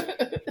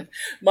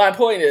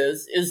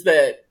 is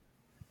that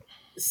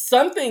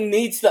something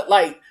needs to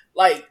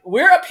like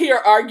we're up here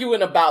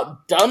arguing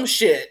about dumb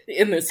shit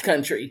in this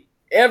country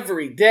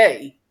every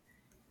day.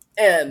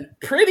 And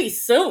pretty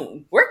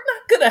soon, we're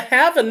not going to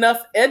have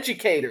enough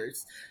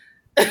educators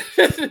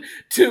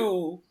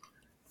to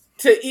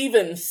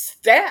even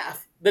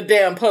staff the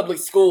damn public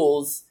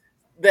schools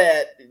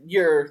that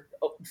you're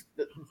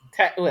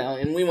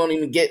and we won't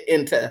even get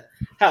into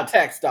how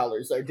tax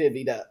dollars are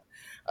divvied up.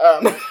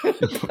 But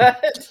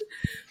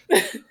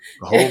a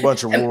whole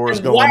bunch of wars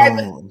and going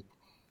on.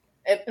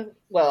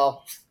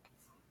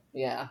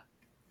 Yeah.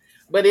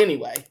 But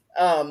anyway,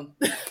 I'm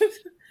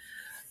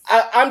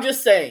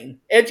just saying,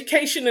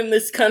 education in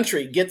this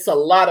country gets a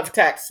lot of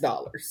tax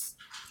dollars.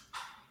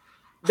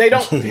 They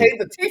don't pay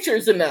the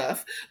teachers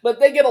enough, but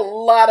they get a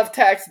lot of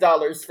tax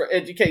dollars for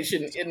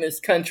education in this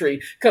country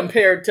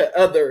compared to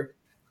other,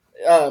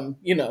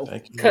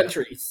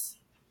 countries.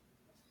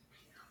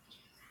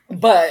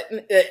 But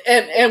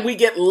and we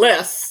get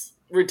less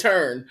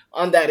return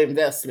on that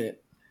investment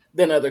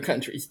than other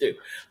countries do.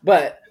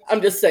 But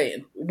I'm just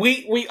saying,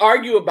 we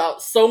argue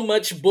about so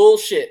much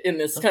bullshit in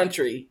this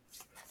country.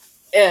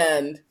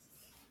 And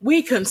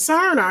we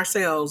concern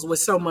ourselves with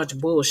so much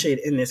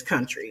bullshit in this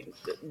country.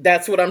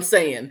 That's what I'm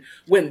saying.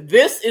 When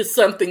this is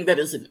something that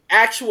is an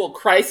actual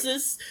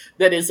crisis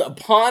that is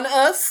upon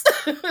us,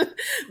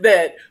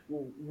 that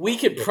we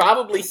could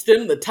probably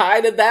stem the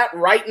tide of that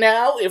right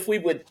now if we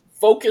would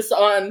focus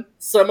on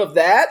some of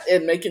that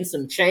and making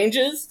some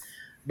changes.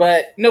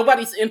 But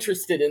nobody's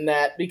interested in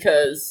that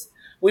because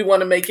we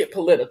want to make it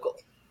political.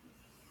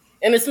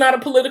 And it's not a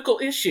political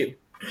issue.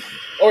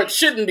 Or it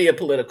shouldn't be a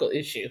political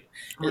issue.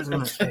 I was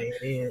going to say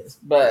it is.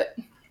 But,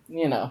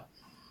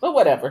 but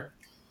whatever.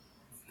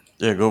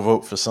 Yeah, go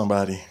vote for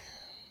somebody.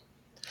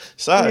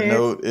 Side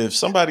note, if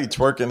somebody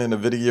twerking in a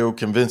video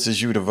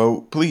convinces you to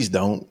vote, please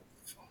don't.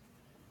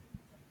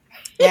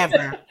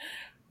 Ever.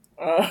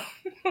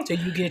 Till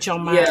you get your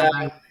mind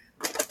right.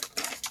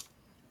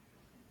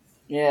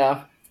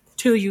 Yeah.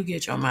 Till you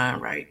get your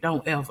mind right.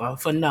 Don't ever,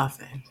 for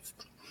nothing.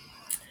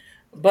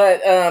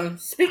 But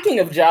speaking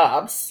of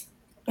jobs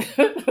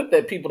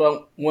that people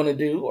don't want to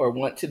do or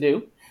want to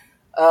do,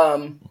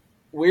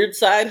 weird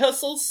side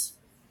hustles.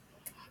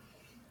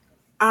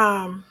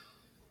 All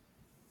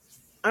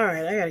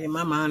right, I gotta get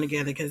my mind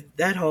together because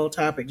that whole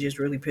topic just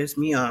really pissed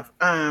me off.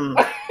 I'm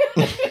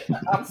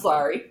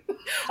sorry,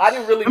 I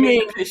didn't really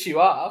mean to piss you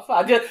off.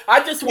 I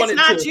just wanted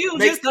to. It's not you,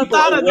 just the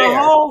thought of the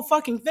whole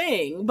fucking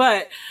thing.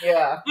 But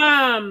yeah,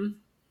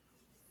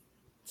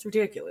 it's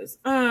ridiculous.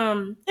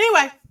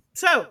 Anyway,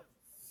 so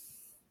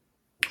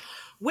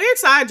weird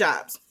side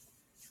jobs.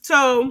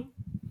 So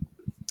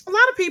a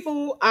lot of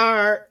people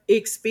are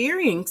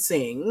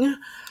experiencing,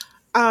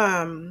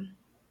 financial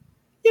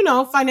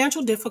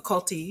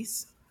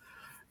difficulties.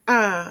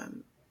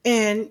 And,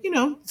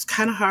 it's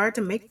kind of hard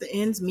to make the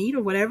ends meet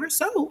or whatever.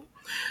 So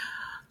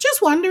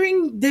just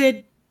wondering,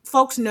 did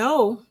folks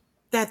know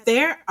that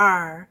there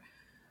are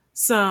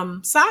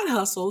some side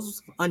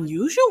hustles,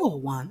 unusual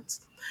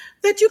ones,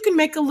 that you can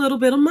make a little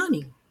bit of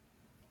money?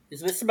 Is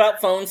this about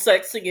phone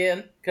sex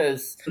again?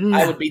 Because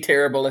I would be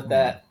terrible at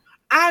that.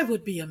 I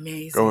would be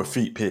amazing. Go with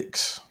feet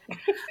pics.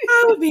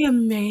 I would be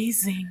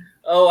amazing.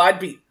 Oh, I'd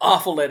be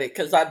awful at it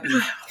because I'd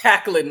be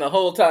cackling the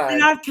whole time.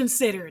 And I've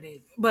considered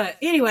it. But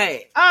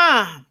anyway,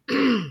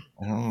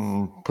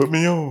 put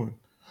me on.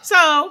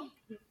 So,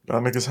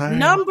 y'all niggas high.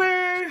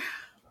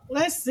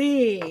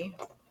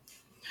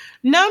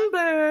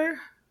 Number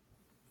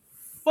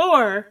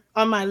 4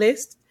 on my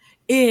list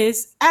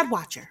is Ad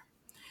Watcher.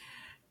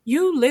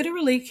 You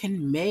literally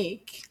can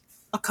make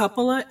a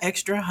couple of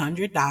extra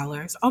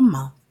 $100 a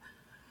month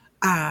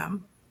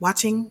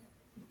watching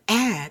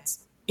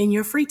ads in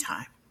your free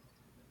time.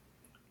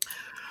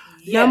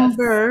 Yes.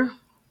 Number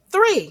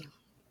 3,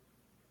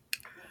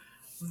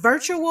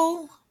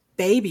 virtual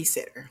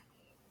babysitter.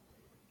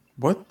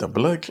 What the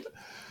blood?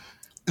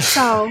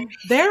 So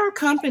there are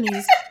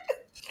companies.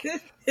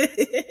 That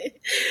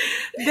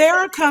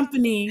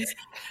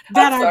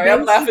I'm sorry,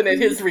 I'm laughing at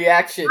his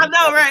reaction. I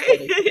know,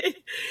 right?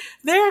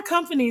 There are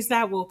companies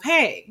that will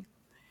pay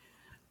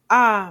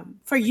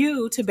for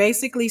you to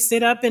basically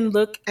sit up and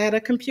look at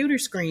a computer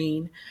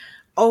screen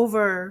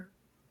over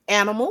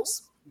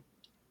animals,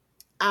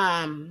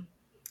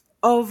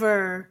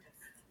 over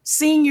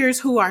seniors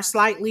who are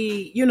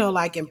slightly,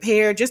 like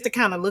impaired, just to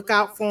kind of look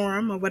out for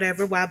them or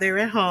whatever while they're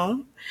at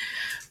home.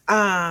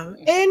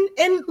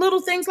 And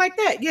little things like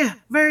that. Yeah,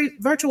 very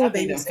virtual I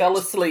even babysitters. fell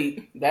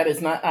asleep.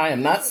 I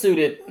am not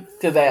suited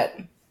to that.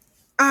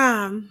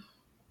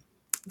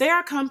 There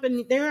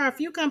are a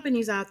few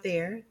companies out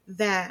there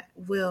that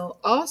will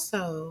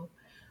also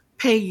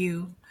pay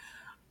you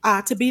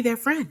to be their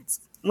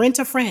friends. Rent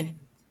a friend.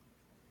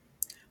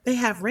 They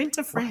have rent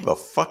a Why friend. the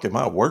fuck am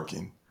I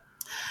working?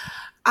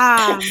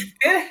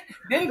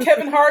 Didn't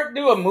Kevin Hart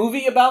do a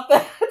movie about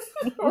that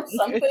or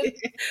something?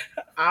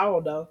 I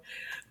don't know.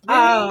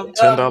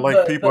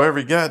 $10 people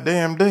every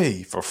goddamn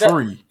day for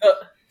free.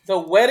 The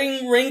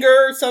wedding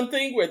ringer or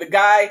something, where the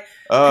guy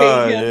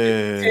paid him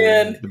to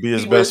pretend to be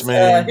his he best was,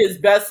 man. his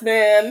best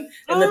man,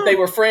 and that they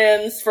were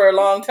friends for a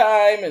long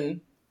time,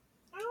 and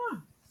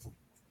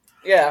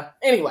yeah.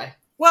 Anyway,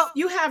 Well,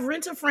 you have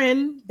rent a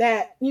friend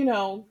that,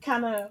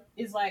 kind of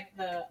is like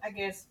the, I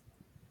guess,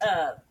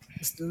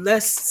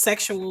 less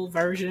sexual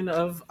version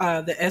of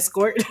the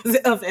escort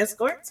of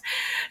escorts.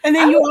 And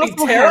then I you would be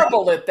also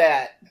terrible at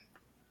that.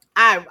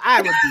 I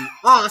would be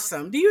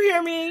awesome. Do you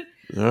hear me?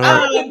 Yeah.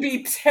 I would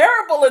be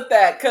terrible at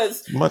that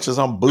because As much as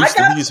I'm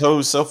boosting these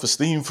hoes'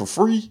 self-esteem for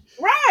free.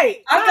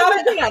 Right.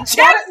 I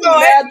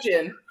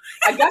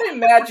gotta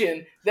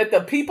imagine that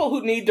the people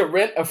who need to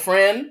rent a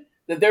friend,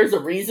 that there's a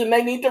reason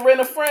they need to rent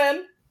a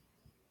friend.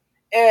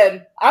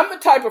 And I'm the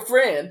type of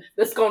friend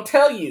that's gonna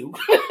tell you.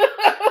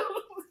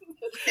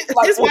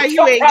 This is why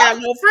you ain't got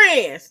no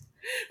friends.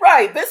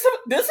 Right. This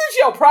is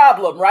your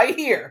problem right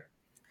here.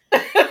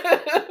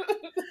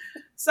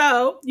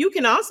 So you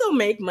can also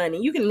make money.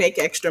 You can make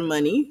extra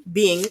money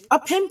being a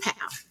pen pal.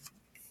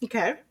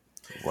 Okay.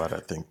 Why'd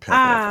I think pen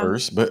pal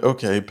first? But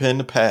okay,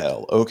 pen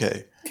pal.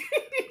 Okay.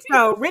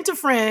 So rent a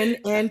friend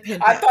and pen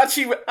pal. I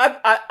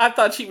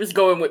thought she was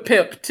going with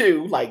pimp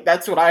too. Like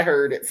that's what I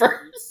heard at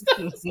first.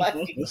 Listen,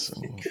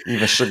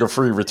 even Sugar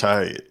Free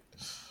retired.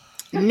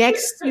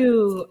 Next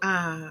to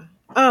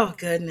oh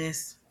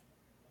goodness.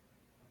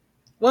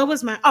 What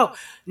was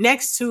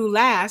next to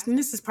last, and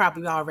this has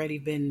probably already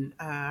been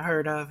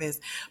heard of, is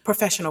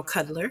professional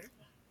cuddler.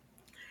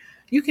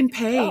 You can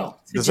pay.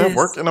 Does that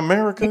work in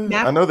America?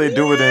 kidnap- I know they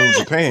do it in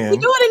Japan. They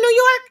do it in New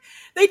York.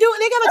 They do it.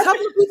 They got a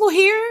couple of people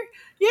here.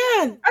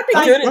 Yeah. I'd be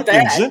good at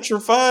Fucking that.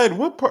 gentrified?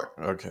 What part?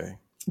 Okay.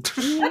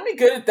 I'd be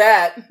good at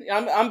that.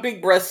 I'm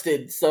big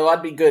breasted, so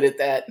I'd be good at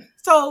that.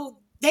 So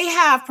they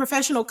have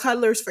professional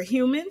cuddlers for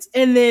humans,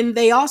 and then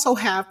they also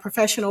have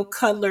professional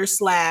cuddlers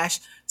 /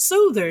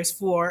 soothers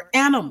for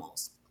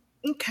animals.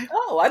 Okay.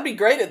 Oh, I'd be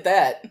great at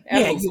that.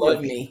 Animals you love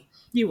would be. me.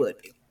 You would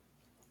be.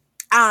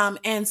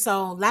 And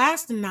so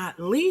last and not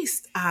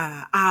least,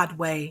 odd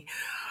way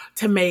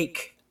to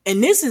make,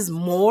 and this is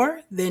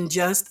more than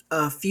just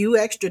a few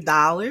extra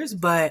dollars,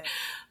 but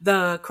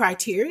the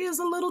criteria is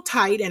a little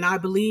tight, and I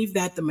believe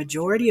that the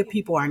majority of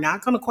people are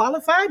not going to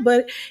qualify,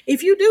 but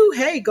if you do,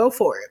 hey, go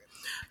for it.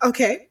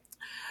 Okay.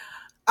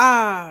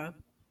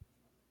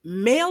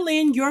 Mail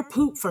in your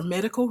poop for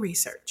medical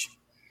research.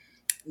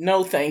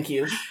 No, thank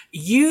you.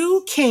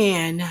 You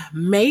can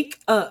make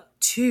up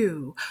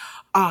to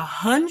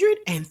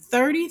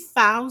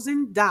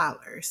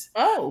 $130,000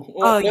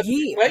 a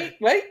year.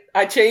 Wait.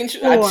 I changed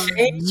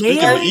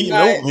Speaking of eating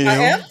my oatmeal.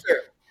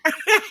 answer.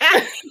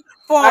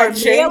 For I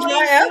changed my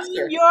mailing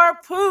answer. in your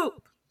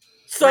poop.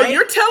 So Right?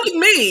 you're telling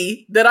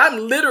me that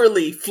I'm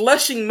literally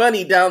flushing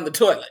money down the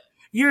toilet?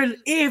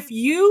 If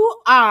you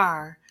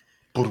are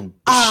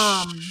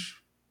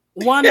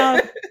one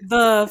of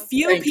the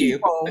few Thank you.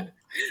 people,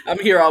 I'm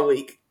here all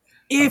week.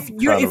 if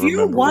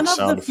you're one of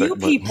the few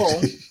people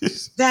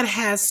that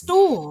has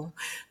stool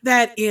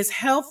that is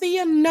healthy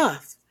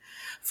enough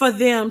for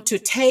them to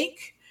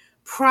take,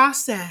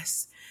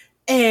 process,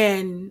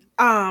 and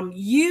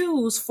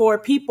use for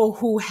people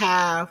who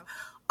have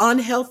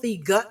unhealthy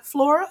gut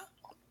flora,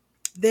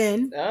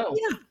 then Oh,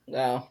 yeah.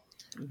 no.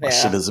 My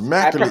shit is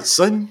immaculate,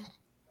 son.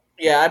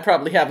 Yeah, I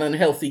probably have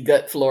unhealthy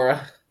gut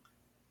flora.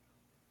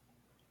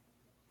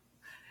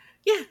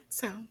 Yeah,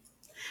 so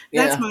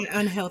that's my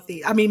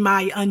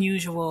my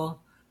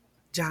unusual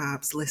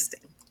jobs listing.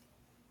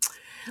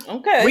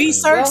 Okay.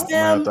 Research Well,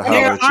 them. I'm gonna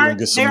have to holler at you and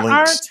get some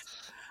links.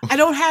 I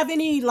don't have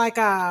any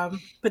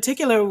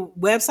particular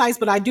websites,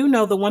 but I do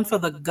know the one for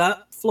the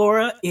gut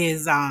flora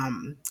is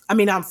for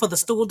the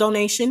stool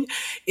donation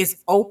is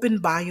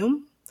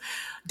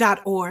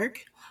openbiome.org.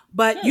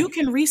 But you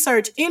can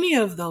research any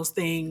of those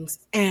things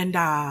and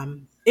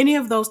any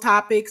of those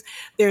topics.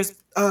 There's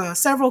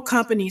several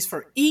companies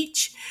for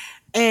each.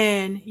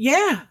 And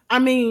yeah.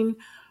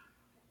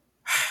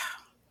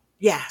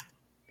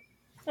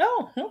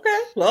 Oh, okay.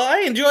 Well,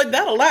 I enjoyed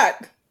that a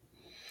lot.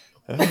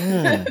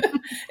 And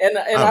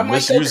I might go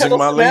misusing cuddle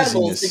my some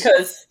animals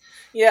laziness.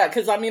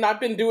 because I've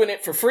been doing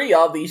it for free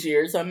all these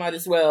years. I might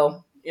as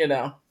well, get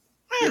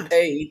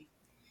paid.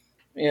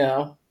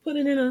 Put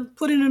it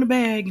in a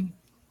bag.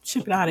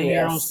 Ship it out of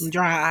here on some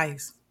dry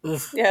ice.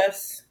 Ugh.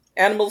 Yes.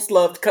 Animals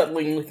loved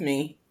cuddling with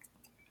me.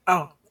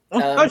 Oh.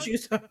 Oh, you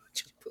said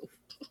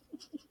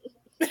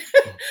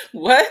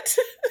What?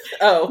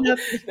 Oh,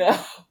 nothing.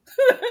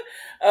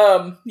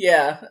 no.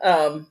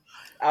 Yeah.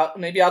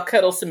 Maybe I'll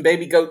cuddle some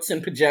baby goats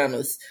in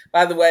pajamas.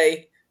 By the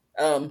way,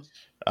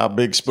 I'll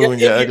big spoon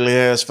your ugly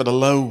ass for the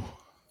low.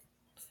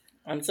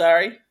 I'm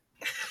sorry.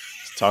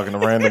 Talking to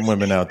random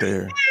women out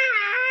there.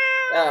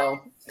 Oh,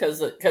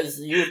 because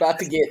you're about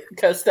to get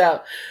cussed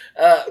out.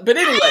 But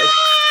anyway,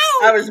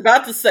 I was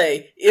about to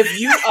say, if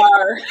you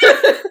are...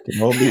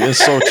 Don't be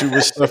insult you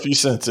with stuff you're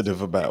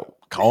sensitive about.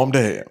 Calm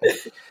down.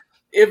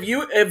 If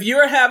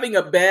you're having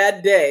a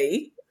bad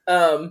day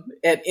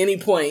at any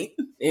point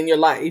in your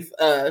life,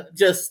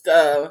 just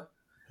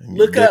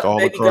look up all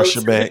baby across goats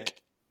your back.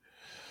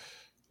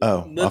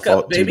 Oh, look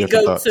up baby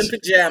goats in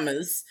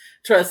pajamas.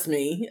 Trust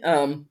me,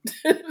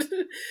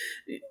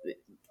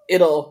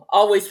 it'll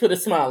always put a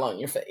smile on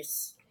your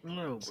face.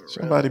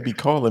 Somebody be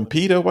calling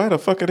PETA. Why the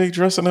fuck are they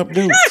dressing up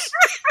goats?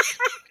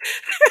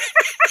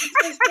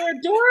 Because they're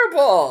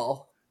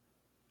adorable.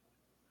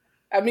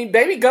 I mean,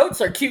 baby goats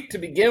are cute to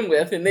begin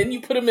with, and then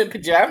you put them in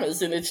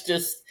pajamas, and it's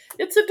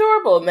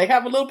adorable. And they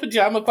have a little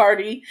pajama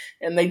party,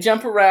 and they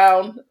jump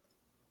around.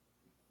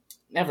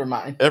 Never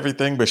mind.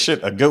 Everything but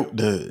shit a goat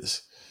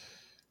does.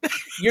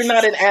 You're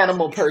not an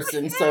animal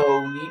person,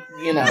 so,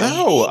 you know.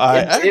 No, I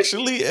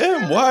actually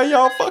am. Why are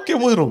y'all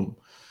fucking with them?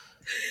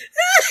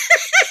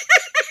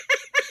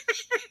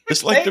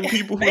 It's like the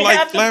people who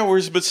like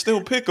flowers but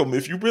still pick them.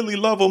 If you really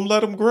love them, let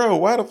them grow.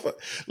 Why the fuck?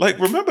 Like,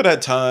 remember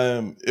that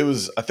time? It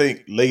was, I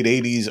think, late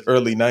 80s,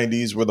 early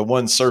 90s, where the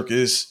one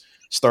circus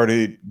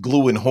started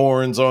gluing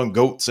horns on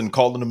goats and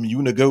calling them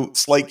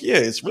unigoats. Like, yeah,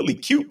 it's really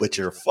cute, but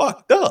you're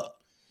fucked up.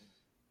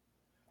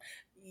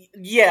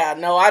 Yeah,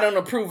 no, I don't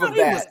approve of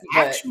that.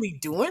 Actually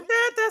doing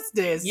that? That's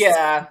this.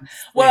 Yeah.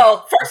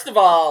 Well, first of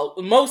all,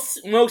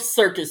 most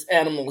circus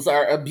animals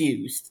are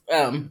abused.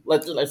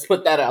 Let's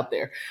put that out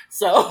there.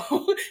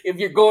 So, if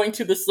you're going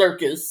to the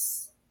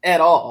circus at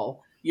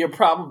all, you're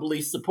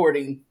probably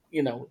supporting,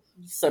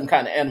 some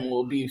kind of animal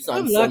abuse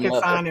on some level. I'm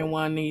lucky finding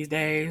one these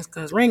days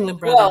because Ringling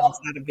Brothers is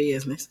out of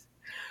business.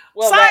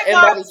 Well,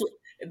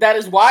 that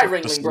is why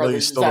Ringling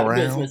Brothers is out of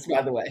business,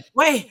 by the way.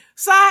 Wait,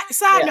 side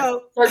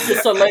note. Cirque du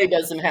Soleil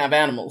doesn't have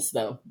animals,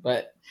 though,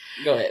 but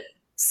go ahead.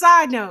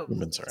 Side note.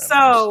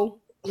 So,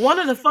 one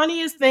of the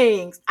funniest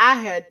things I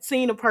had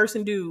seen a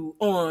person do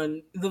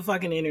on the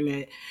fucking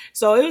internet.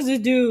 So, it was this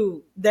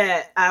dude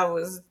that I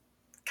was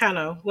kind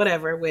of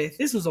whatever with.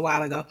 This was a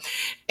while ago.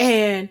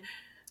 And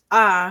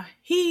I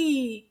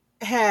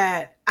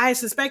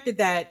suspected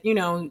that,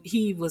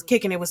 he was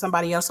kicking it with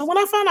somebody else. So when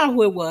I found out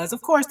who it was,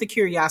 of course, the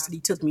curiosity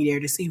took me there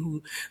to see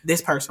who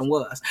this person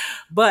was.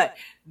 But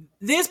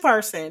this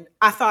person,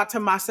 I thought to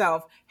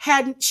myself,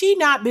 had she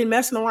not been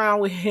messing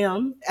around with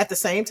him at the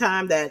same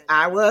time that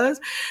I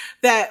was,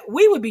 that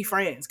we would be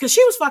friends because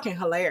she was fucking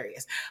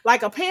hilarious.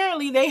 Like,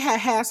 apparently they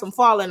had some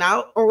falling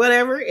out or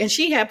whatever. And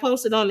she had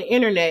posted on the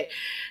internet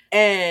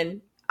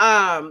and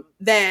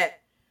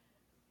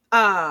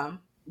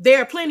there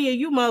are plenty of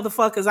you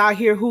motherfuckers out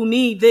here who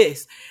need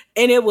this.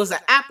 And it was an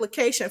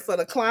application for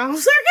the clown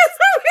circus.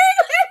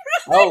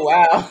 Oh,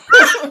 wow. I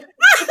thought I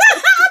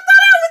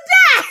would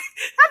die.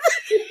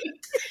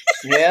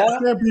 Yeah. You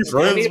can't be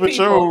friends with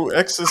your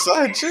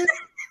exercise chick.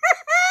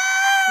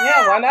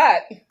 Yeah, why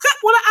not?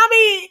 Well, I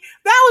mean,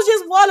 that was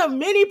just one of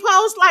many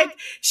posts. Like,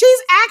 she's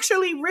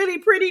actually really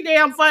pretty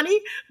damn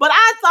funny. But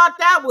I thought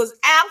that was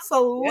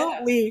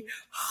absolutely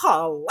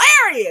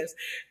hilarious.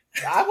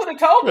 I would have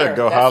told her.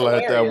 Go holler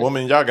at that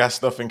woman. Y'all got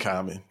stuff in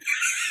common.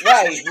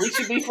 Right. We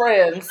should be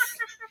friends.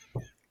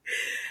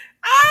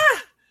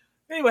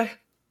 Anyway.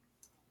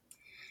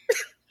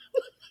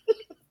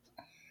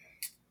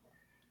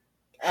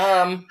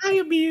 I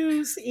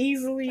abuse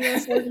easily on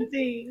certain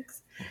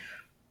things.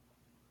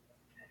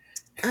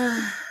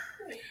 All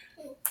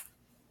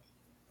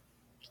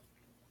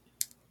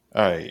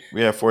right.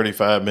 We have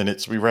 45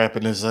 minutes. We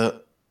wrapping this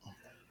up.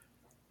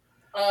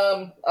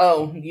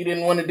 Oh, you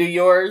didn't want to do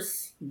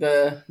yours?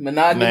 The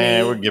monogamy?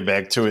 Nah, we'll get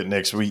back to it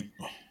next week.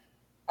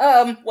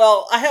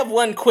 Well, I have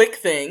one quick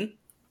thing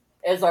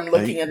as I'm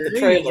looking at the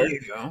trailer.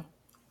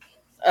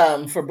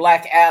 For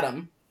Black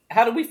Adam.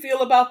 How do we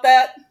feel about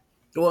that?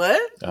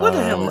 What? What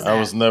the hell is that? I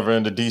was never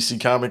into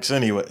DC Comics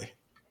anyway.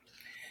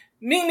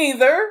 Me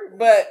neither,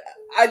 but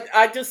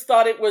I just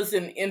thought it was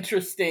an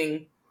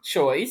interesting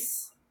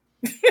choice.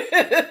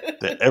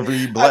 That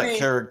every black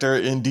character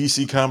in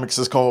DC Comics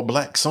is called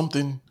Black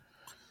something.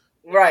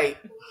 Right.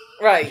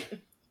 The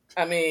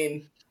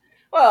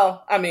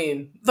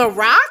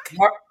Rock?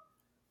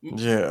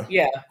 Yeah.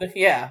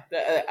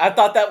 I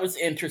thought that was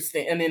an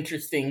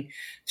interesting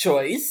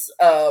choice.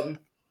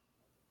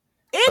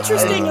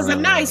 Interesting is a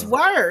nice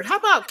word. How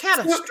about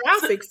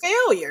catastrophic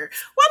failure?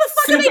 Why the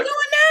fuck are they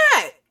doing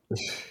that?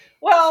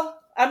 Well,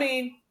 I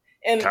mean,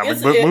 and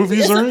comic book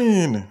movies are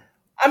in.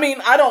 I mean,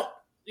 I don't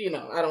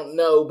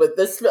know, but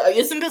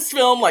isn't this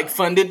film like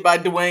funded by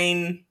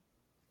Dwayne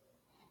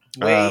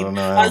Wayne? I don't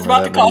know. I was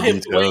about to call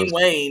him Dwayne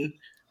Wayne.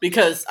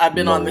 because I've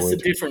been on this A Lord.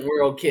 Different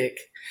World kick.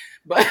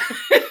 But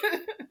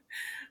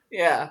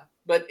yeah.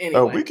 But Oh,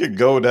 anyway, we could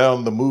go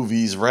down the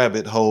movies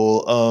rabbit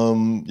hole.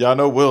 Y'all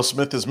know Will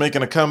Smith is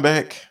making a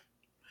comeback.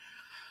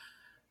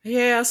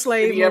 Yeah,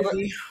 slave Did he ever-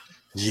 movie.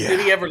 Yeah, did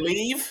he ever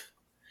leave?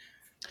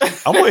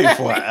 I'm waiting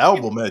for an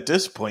album at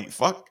this point.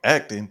 Fuck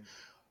acting.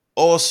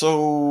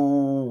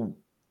 Also,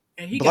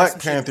 And he got Black some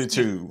shit Panther to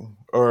say. 2,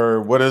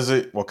 or what is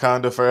it?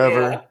 Wakanda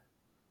Forever. Yeah.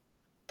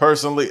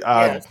 Personally,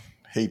 I Yes.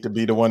 hate to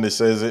be the one that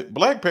says it.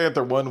 Black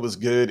Panther 1 was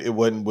good. It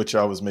wasn't what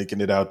y'all was making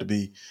it out to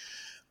be.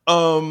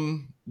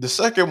 The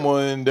second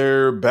one,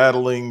 they're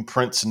battling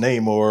Prince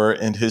Namor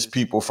and his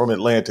people from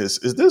Atlantis.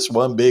 Is this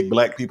one big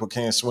black people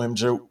can't swim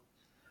joke?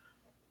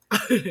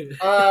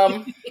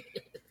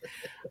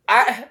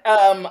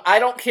 I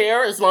don't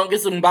care as long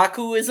as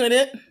M'Baku is in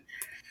it.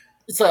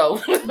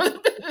 So,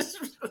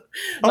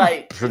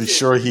 I'm pretty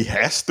sure he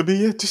has to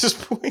be at this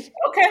point.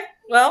 Okay,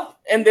 well,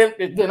 and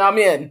then I'm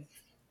in.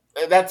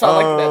 That's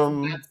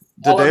all. That's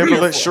Did all they I'm ever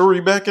here let for. Shuri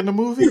back in the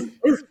movie?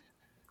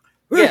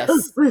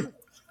 Yes, they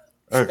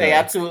Okay,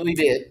 absolutely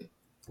did.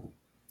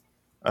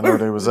 I know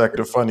they was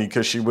acting funny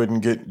because she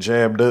wouldn't get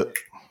jabbed up.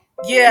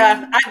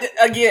 Yeah,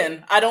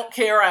 I don't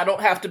care. I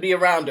don't have to be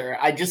around her.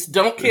 I just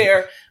don't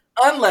care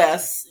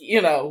unless,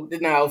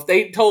 now if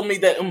they told me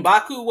that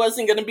M'Baku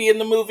wasn't going to be in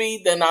the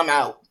movie, then I'm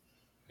out.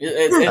 As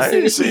I soon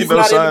ain't as seen he's no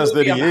not in the signs that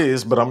movie, he I'm out.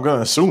 is, but I'm going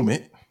to assume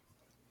it.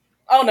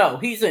 Oh no,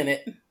 he's in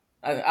it.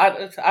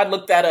 I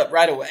looked that up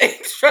right away.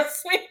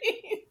 Trust me.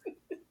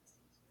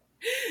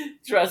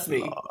 Trust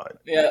me. God.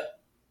 Yeah.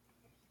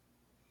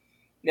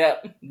 Yeah.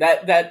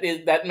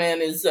 That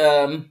man is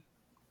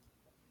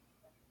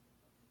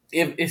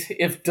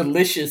if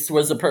Delicious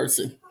was a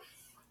person.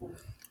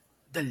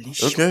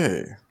 Delicious.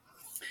 Okay.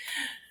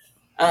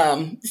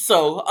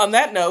 So on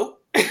that note,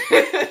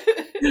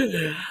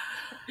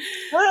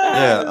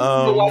 Yeah,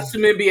 we'll watch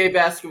some NBA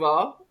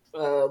basketball.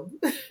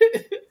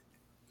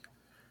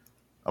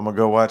 I'm gonna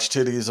go watch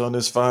titties on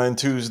this fine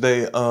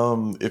Tuesday.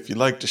 If you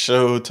like the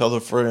show, tell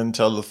a friend,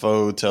 tell a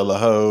foe, tell a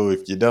hoe.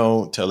 If you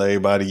don't, tell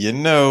everybody you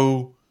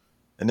know.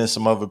 And then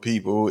some other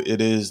people. It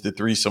is the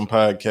Threesome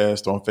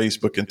Podcast on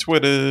Facebook and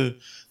Twitter.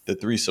 The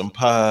Threesome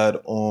Pod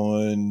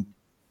on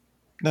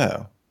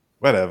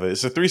whatever.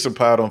 It's a Threesome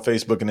Pod on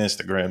Facebook and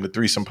Instagram. The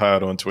Threesome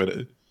Pod on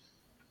Twitter.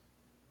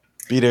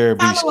 Be there,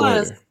 be Follow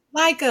us, square.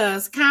 like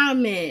us,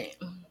 comment,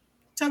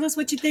 tell us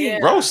what you think.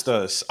 Yeah. Roast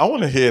us. I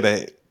want to hear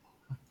that.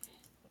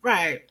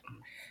 Right.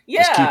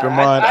 Yeah. Just keep in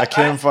mind, I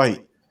can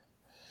fight.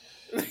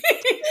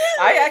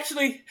 I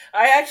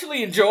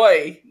actually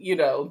enjoy,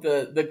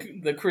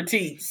 the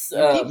critiques.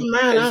 Keep in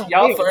mind, I 'cause don't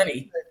y'all care.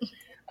 funny.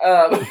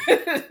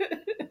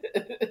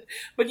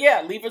 But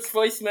yeah, leave us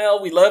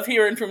voicemail. We love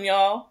hearing from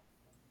y'all.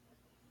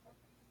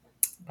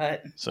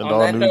 But Send on all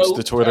that nudes note,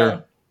 to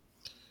Twitter.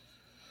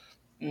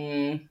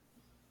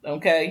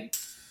 Okay.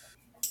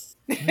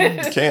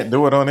 Can't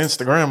do it on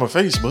Instagram or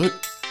Facebook.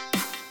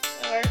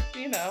 Or,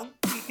 you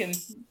can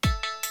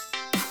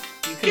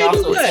Yeah, do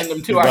also what? send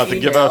them to You our about to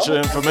email. give out your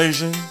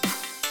information?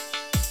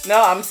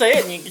 No, I'm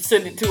saying you can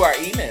send it to our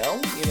email,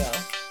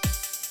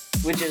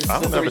 which is I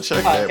don't ever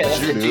check that,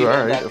 but you do.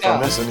 All right. If I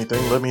miss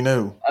anything, let me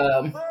know.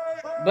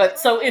 But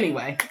so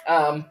anyway,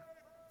 I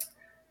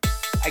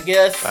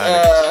guess.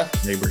 Bye,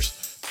 neighbors.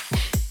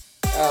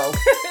 Oh,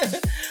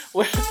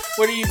 what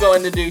are you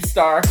going to do,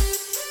 Star?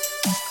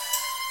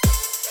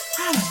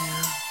 I don't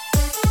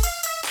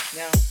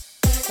know. No,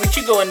 what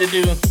you going to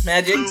do,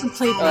 Magic?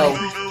 Contemplate life.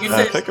 Oh, you I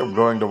said think I'm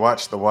going to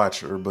watch The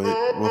Watcher, but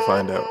we'll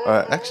find out.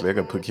 Actually, I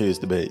got to put kids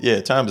to bed. Yeah,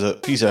 time's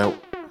up. Peace out.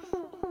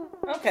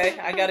 okay.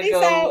 I gotta Peace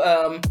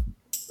go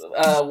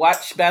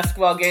watch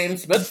basketball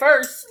games, but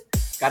first,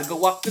 gotta go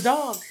walk the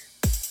dog.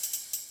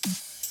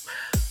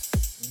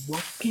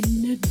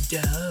 Walking the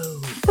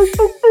dog.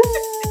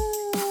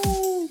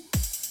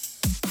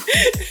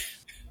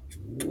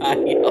 Bye,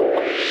 y'all.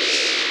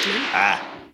 Ah.